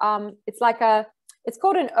got. It's like it's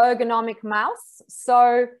called an ergonomic mouse.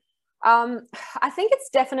 So I think it's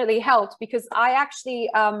definitely helped because I actually,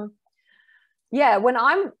 yeah, when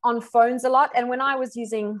I'm on phones a lot and when I was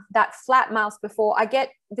using that flat mouse before, I get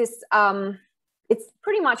this, it's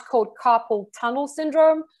pretty much called carpal tunnel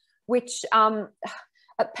syndrome, which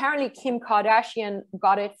apparently Kim Kardashian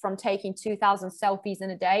got it from taking 2,000 selfies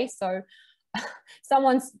in a day. So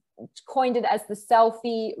someone's coined it as the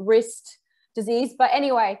selfie wrist disease. But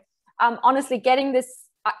anyway, honestly, getting this,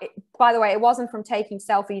 by the way, it wasn't from taking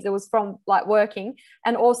selfies, it was from like working.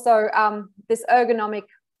 And also this ergonomic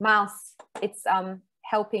mouse, it's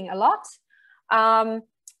helping a lot.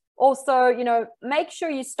 Also, you know, make sure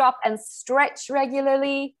you stop and stretch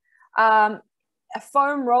regularly. A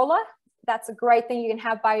foam roller, that's a great thing you can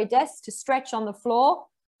have by your desk to stretch on the floor.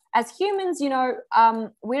 As humans, you know,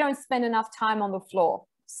 we don't spend enough time on the floor.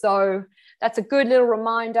 So that's a good little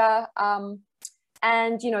reminder.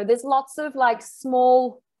 And, you know, there's lots of like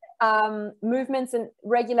small movements and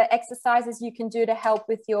regular exercises you can do to help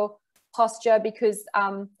with your posture, because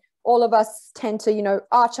all of us tend to, you know,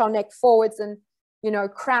 arch our neck forwards and, you know,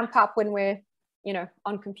 cramp up when we're, you know,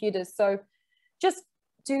 on computers. So just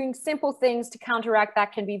doing simple things to counteract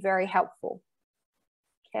that can be very helpful.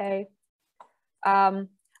 Okay.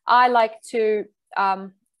 I like to,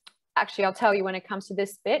 actually, I'll tell you when it comes to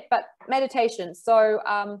this bit, but meditation. So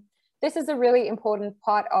this is a really important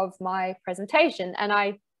part of my presentation, and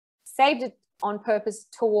I saved it on purpose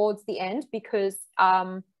towards the end because,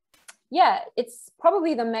 yeah, it's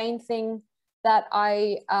probably the main thing that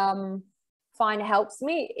I find helps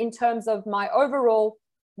me in terms of my overall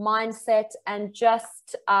mindset and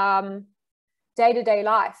just day-to-day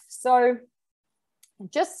life. So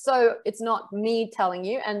just so it's not me telling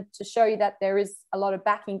you, and to show you that there is a lot of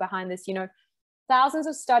backing behind this, you know, thousands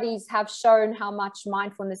of studies have shown how much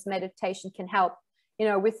mindfulness meditation can help, you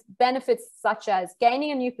know, with benefits such as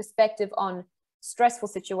gaining a new perspective on stressful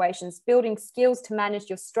situations, building skills to manage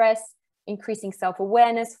your stress, increasing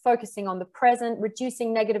self-awareness, focusing on the present,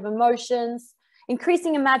 reducing negative emotions,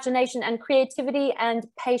 increasing imagination and creativity, and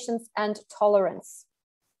patience and tolerance.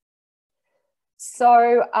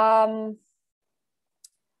 So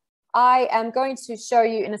I am going to show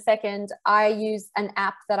you in a second. I use an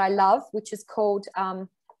app that I love, which is called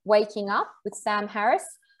Waking Up with Sam Harris.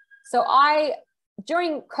 So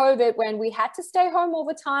during COVID, when we had to stay home all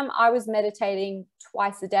the time, I was meditating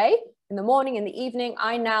twice a day, in the morning, in the evening.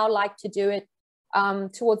 I now like to do it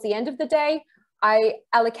towards the end of the day. I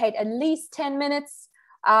allocate at least 10 minutes,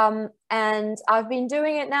 and I've been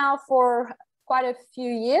doing it now for quite a few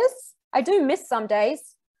years. I do miss some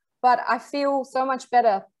days, but I feel so much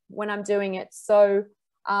better when I'm doing it. So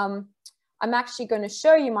I'm actually going to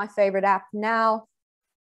show you my favorite app now.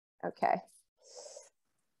 Okay.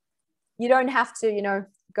 You don't have to, you know,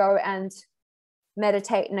 go and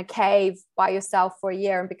meditate in a cave by yourself for a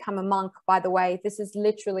year and become a monk, by the way. This is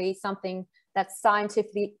literally something that's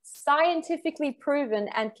scientifically proven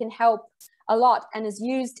and can help a lot, and is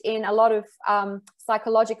used in a lot of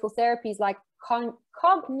psychological therapies like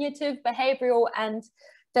cognitive behavioral and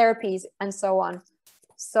therapies and so on.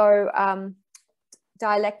 So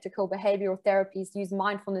dialectical behavioral therapies use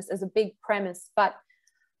mindfulness as a big premise, but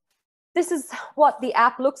this is what the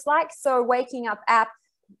app looks like. So Waking Up app,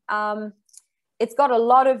 it's got a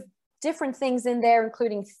lot of different things in there,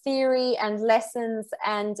 including theory and lessons.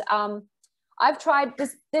 And I've tried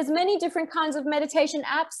this. There's many different kinds of meditation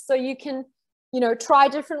apps. So you can, you know, try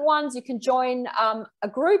different ones. You can join a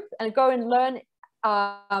group and go and learn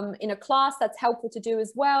in a class. That's helpful to do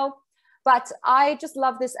as well. But I just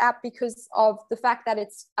love this app because of the fact that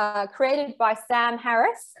it's created by Sam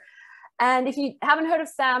Harris. And if you haven't heard of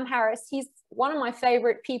Sam Harris, he's one of my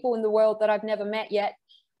favorite people in the world that I've never met yet.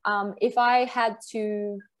 If I had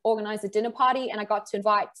to organize a dinner party and I got to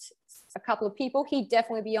invite a couple of people, he'd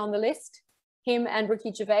definitely be on the list, him and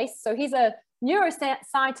Ricky Gervais. So he's a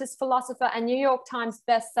neuroscientist, philosopher, and New York Times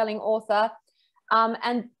best-selling author.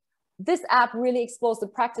 And this app really explores the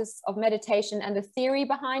practice of meditation and the theory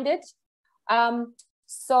behind it.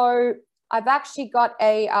 So I've actually got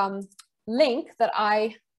a link that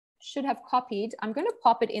I should have copied. I'm going to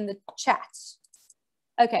pop it in the chat.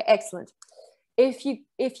 Okay, excellent. If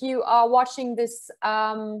you are watching this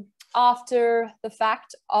after the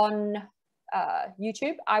fact on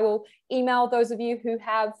YouTube, I will email those of you who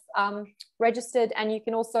have registered, and you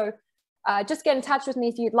can also just get in touch with me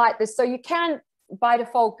if you'd like this. So you can, by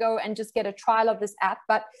default, go and just get a trial of this app,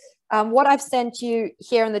 but what I've sent you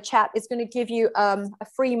here in the chat is going to give you a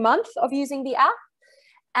free month of using the app.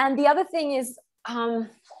 And the other thing is,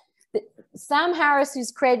 Sam Harris,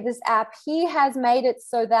 who's created this app, he has made it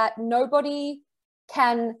so that nobody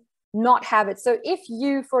can not have it. So if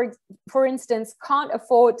you, for instance, can't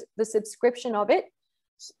afford the subscription of it,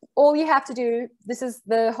 all you have to do, this is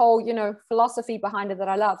the whole, you know, philosophy behind it that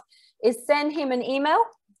I love, is send him an email.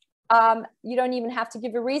 You don't even have to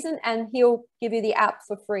give a reason, and he'll give you the app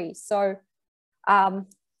for free. So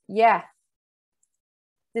yeah,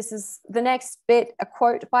 this is the next bit, a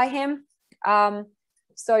quote by him.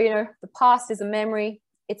 So, you know, the past is a memory.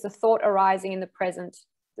 It's a thought arising in the present.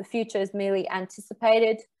 The future is merely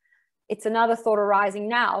anticipated. It's another thought arising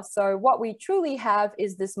now. So what we truly have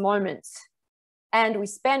is this moment, and we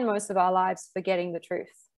spend most of our lives forgetting the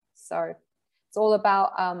truth. So it's all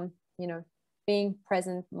about, you know, being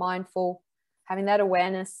present, mindful, having that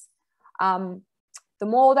awareness. The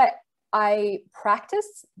more that I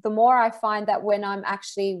practice, the more I find that when I'm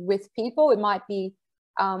actually with people, it might be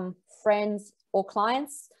friends or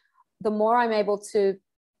clients, the more I'm able to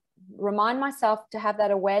remind myself to have that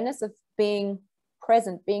awareness of being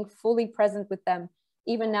present, being fully present with them,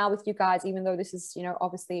 even now with you guys, even though this is, you know,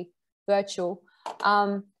 obviously virtual.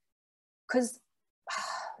 Because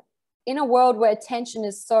in a world where attention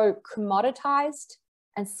is so commoditized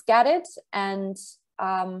and scattered, and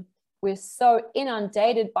we're so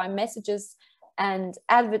inundated by messages and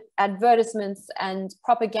advertisements and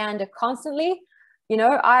propaganda constantly. You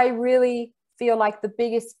know, I really feel like the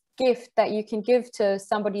biggest gift that you can give to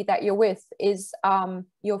somebody that you're with is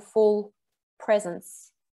your full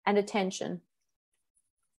presence and attention.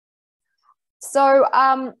 So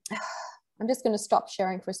I'm just going to stop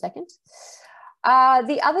sharing for a second.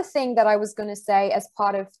 The other thing that I was going to say as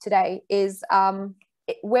part of today is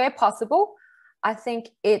where possible, I think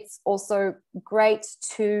it's also great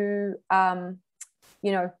to,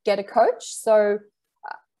 you know, get a coach. So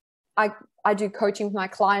I do coaching with my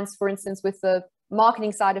clients, for instance, with the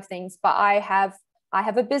marketing side of things, but I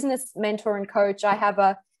have a business mentor and coach. I have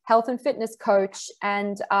a health and fitness coach.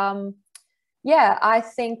 And yeah, I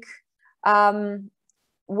think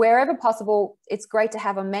wherever possible, it's great to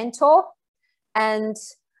have a mentor and,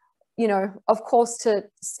 you know, of course, to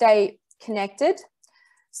stay connected.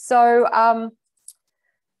 So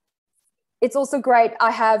it's also great. I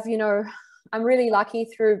have, you know, I'm really lucky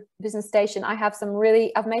through Business Station. I've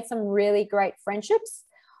made some really great friendships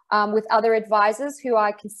with other advisors who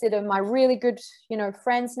I consider my really good, you know,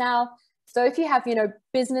 friends now. So if you have, you know,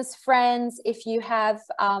 business friends, if you have,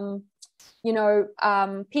 you know,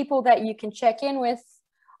 people that you can check in with,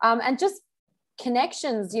 and just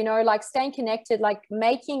connections, you know, like staying connected, like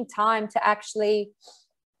making time to actually,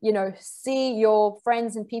 you know, see your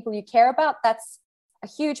friends and people you care about. That's a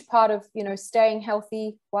huge part of, you know, staying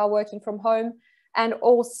healthy while working from home. And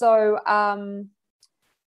also,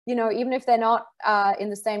 you know, even if they're not in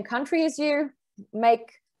the same country as you,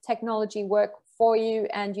 make technology work for you.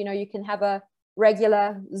 And, you know, you can have a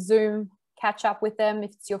regular Zoom catch up with them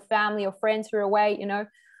if it's your family or friends who are away. You know,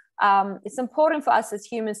 it's important for us as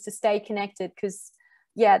humans to stay connected, because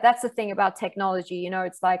yeah, that's the thing about technology. You know,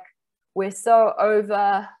 it's like we're so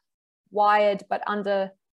over wired but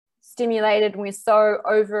under stimulated, and we're so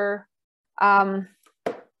over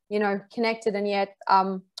you know, connected and yet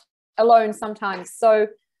alone sometimes. So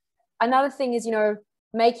another thing is, you know,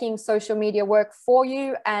 making social media work for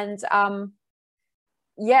you. And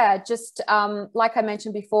yeah, just like I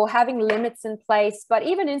mentioned before, having limits in place. But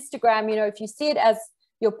even Instagram, you know, if you see it as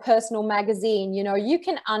your personal magazine, you know, you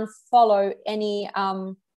can unfollow any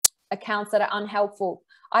accounts that are unhelpful.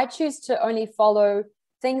 I choose to only follow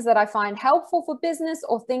things that I find helpful for business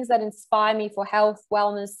or things that inspire me for health,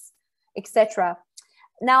 wellness, etc.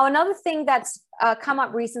 Now, another thing that's come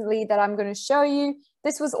up recently that I'm going to show you,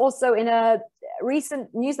 this was also in a recent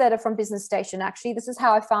newsletter from Business Station. Actually, this is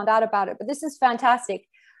how I found out about it, but this is fantastic.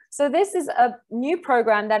 So this is a new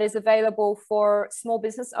program that is available for small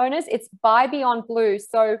business owners. It's Buy Beyond Blue.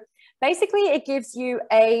 So basically it gives you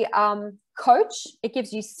a coach. It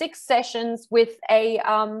gives you 6 sessions with a,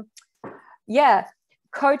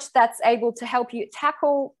 coach that's able to help you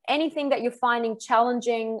tackle anything that you're finding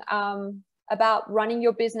challenging about running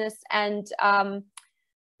your business, and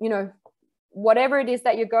you know, whatever it is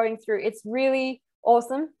that you're going through. It's really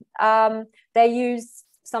awesome. They use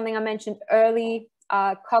something I mentioned early,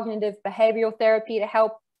 cognitive behavioral therapy, to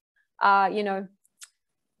help you know,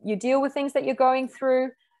 you deal with things that you're going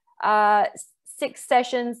through. 6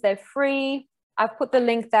 sessions, they're free. I've put the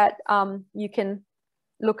link that you can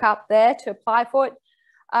look up there to apply for it.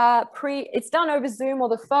 It's done over Zoom or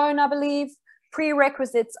the phone, I believe.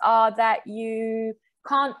 Prerequisites are that you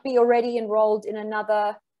can't be already enrolled in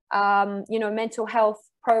another, you know, mental health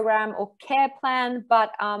program or care plan.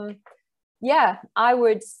 But yeah, I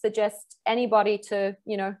would suggest anybody to,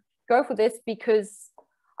 you know, go for this, because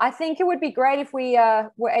I think it would be great if we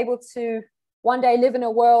were able to one day live in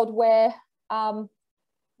a world where,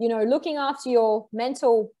 you know, looking after your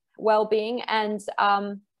mental well-being and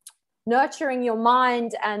nurturing your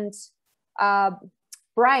mind and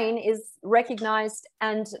brain is recognized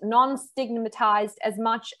and non-stigmatized as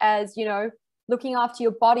much as, you know, looking after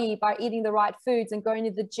your body by eating the right foods and going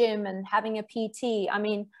to the gym and having a PT. I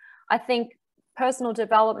mean, I think personal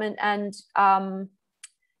development and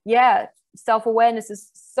yeah, self-awareness is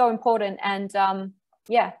so important. And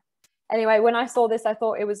yeah, anyway, when I saw this, I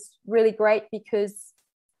thought it was really great, because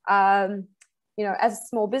you know, as a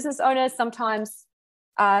small business owner, sometimes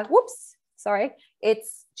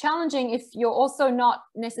it's challenging if you're also not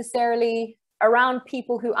necessarily around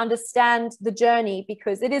people who understand the journey,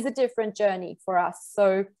 because it is a different journey for us.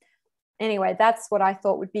 So anyway, that's what I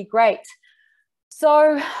thought would be great.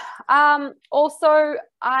 So also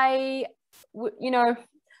you know,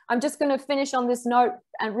 I'm just going to finish on this note,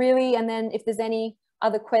 and then if there's any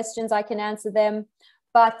other questions, I can answer them.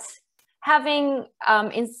 But having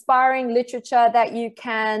inspiring literature that you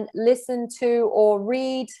can listen to or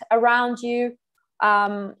read around you,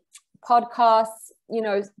 podcasts, you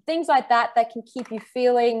know, things like that, that can keep you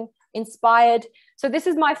feeling inspired. So this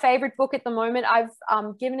is my favorite book at the moment. I've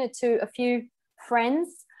given it to a few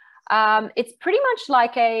friends. It's pretty much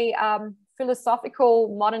like a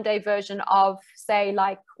philosophical modern day version of, say,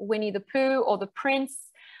 like Winnie the Pooh or The Prince.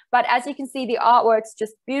 But as you can see, the artwork's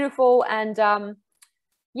just beautiful. And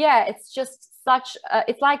yeah, it's just such,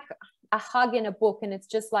 it's like a hug in a book. And it's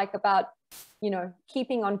just like about, you know,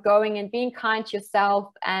 keeping on going and being kind to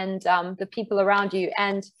yourself and the people around you.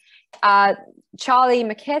 And Charlie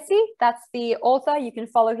Mackesy, that's the author. You can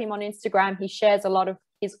follow him on Instagram. He shares a lot of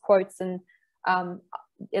his quotes and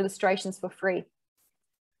illustrations for free.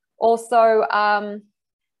 Also,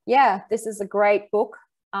 yeah, this is a great book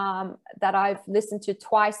that I've listened to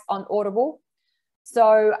twice on Audible.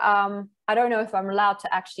 So I don't know if I'm allowed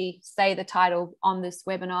to actually say the title on this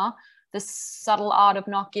webinar, The Subtle Art of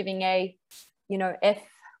Not Giving a, you know,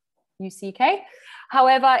 F-U-C-K.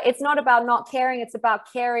 However, it's not about not caring. It's about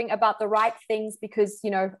caring about the right things, because,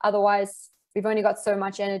 you know, otherwise we've only got so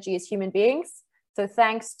much energy as human beings. So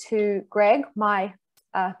thanks to Greg, my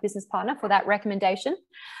business partner, for that recommendation.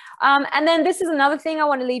 And then this is another thing I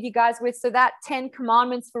want to leave you guys with. So that 10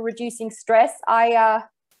 commandments for reducing stress,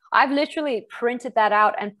 I've literally printed that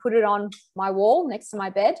out and put it on my wall next to my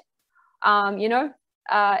bed. You know,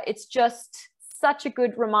 it's just such a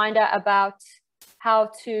good reminder about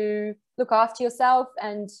how to look after yourself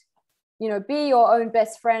and, you know, be your own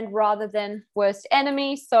best friend rather than worst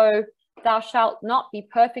enemy. So thou shalt not be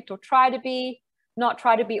perfect or try to be, not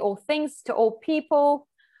try to be all things to all people.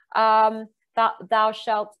 Thou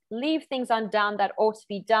shalt leave things undone that ought to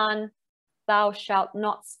be done. Thou shalt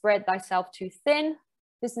not spread thyself too thin.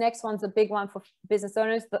 This next one's a big one for business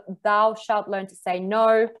owners. Thou shalt learn to say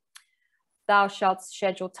no. Thou shalt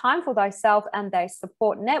schedule time for thyself and thy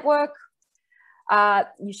support network.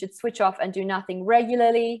 You should switch off and do nothing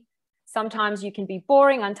regularly. Sometimes you can be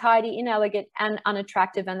boring, untidy, inelegant, and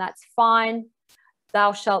unattractive, and that's fine.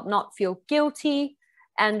 Thou shalt not feel guilty.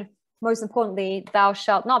 And most importantly, thou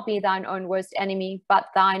shalt not be thine own worst enemy, but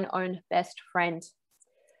thine own best friend.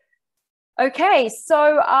 Okay,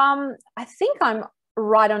 so I think I'm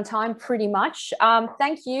right on time pretty much.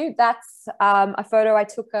 Thank you. That's a photo I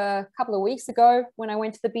took a couple of weeks ago when I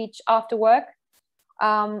went to the beach after work.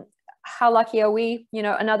 How lucky are we? You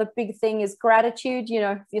know, another big thing is gratitude. You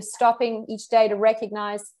know, if you're stopping each day to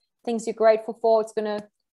recognize things you're grateful for, it's going to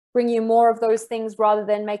bring you more of those things rather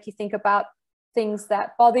than make you think about things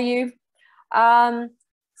that bother you.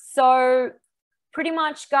 So pretty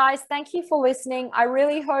much, guys, thank you for listening. I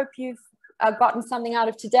really hope you've gotten something out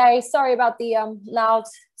of today. Sorry about the loud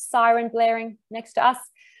siren blaring next to us.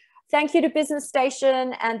 Thank you to Business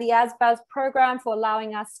Station and the ASBAS program for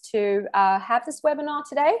allowing us to have this webinar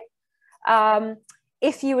today.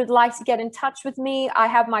 If you would like to get in touch with me, I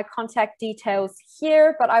have my contact details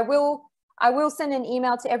here, but I will send an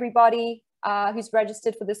email to everybody who's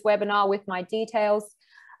registered for this webinar with my details.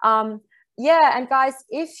 Yeah, and guys,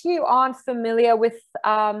 if you aren't familiar with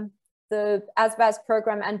the ASBAS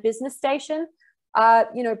program and Business Station,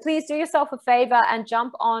 you know, please do yourself a favor and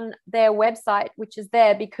jump on their website, which is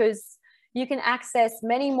there, because you can access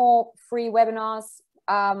many more free webinars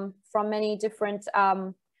from many different,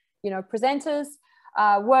 you know, presenters,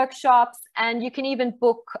 workshops, and you can even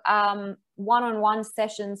book one-on-one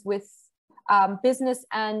sessions with business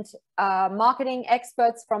and marketing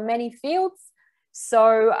experts from many fields.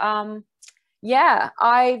 So yeah,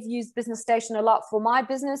 I've used Business Station a lot for my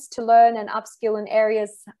business to learn and upskill in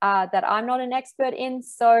areas that I'm not an expert in.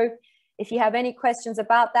 So if you have any questions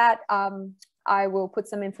about that, I will put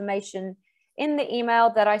some information in the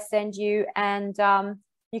email that I send you. And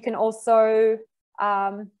you can also,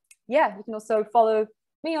 yeah, you can also follow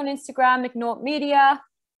me on Instagram, McNaught Media,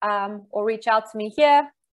 or reach out to me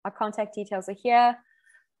here. Our contact details are here.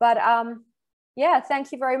 But yeah,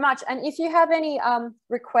 thank you very much. And if you have any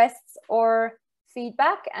requests or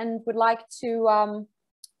feedback and would like to,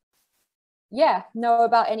 yeah, know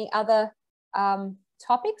about any other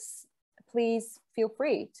topics, please feel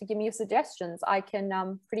free to give me your suggestions. I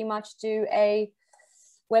can pretty much do a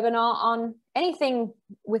webinar on anything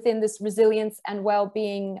within this resilience and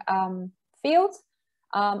well-being field.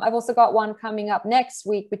 I've also got one coming up next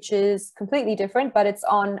week, which is completely different, but it's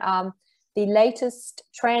on the latest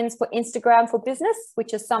trends for Instagram for business,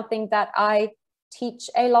 which is something that I teach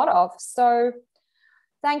a lot of. So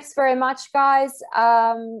thanks very much, guys.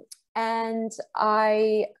 And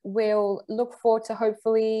I will look forward to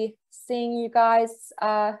hopefully seeing you guys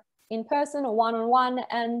in person or one-on-one.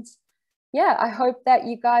 And yeah, I hope that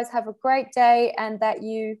you guys have a great day and that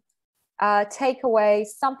you take away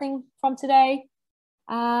something from today.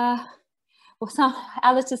 Well,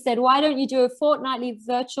 Alistair said, why don't you do a fortnightly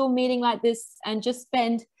virtual meeting like this and just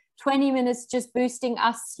spend 20 minutes just boosting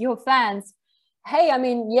us, your fans. Hey, I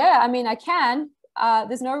mean, yeah, I mean, I can.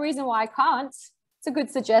 There's no reason why I can't. It's a good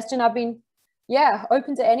suggestion. I've been, yeah,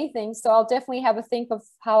 open to anything. So I'll definitely have a think of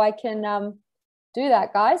how I can do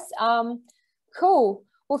that, guys. Cool.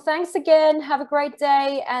 Well, thanks again. Have a great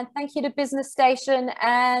day. And thank you to Business Station.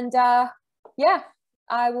 And yeah,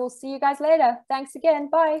 I will see you guys later. Thanks again.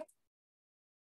 Bye.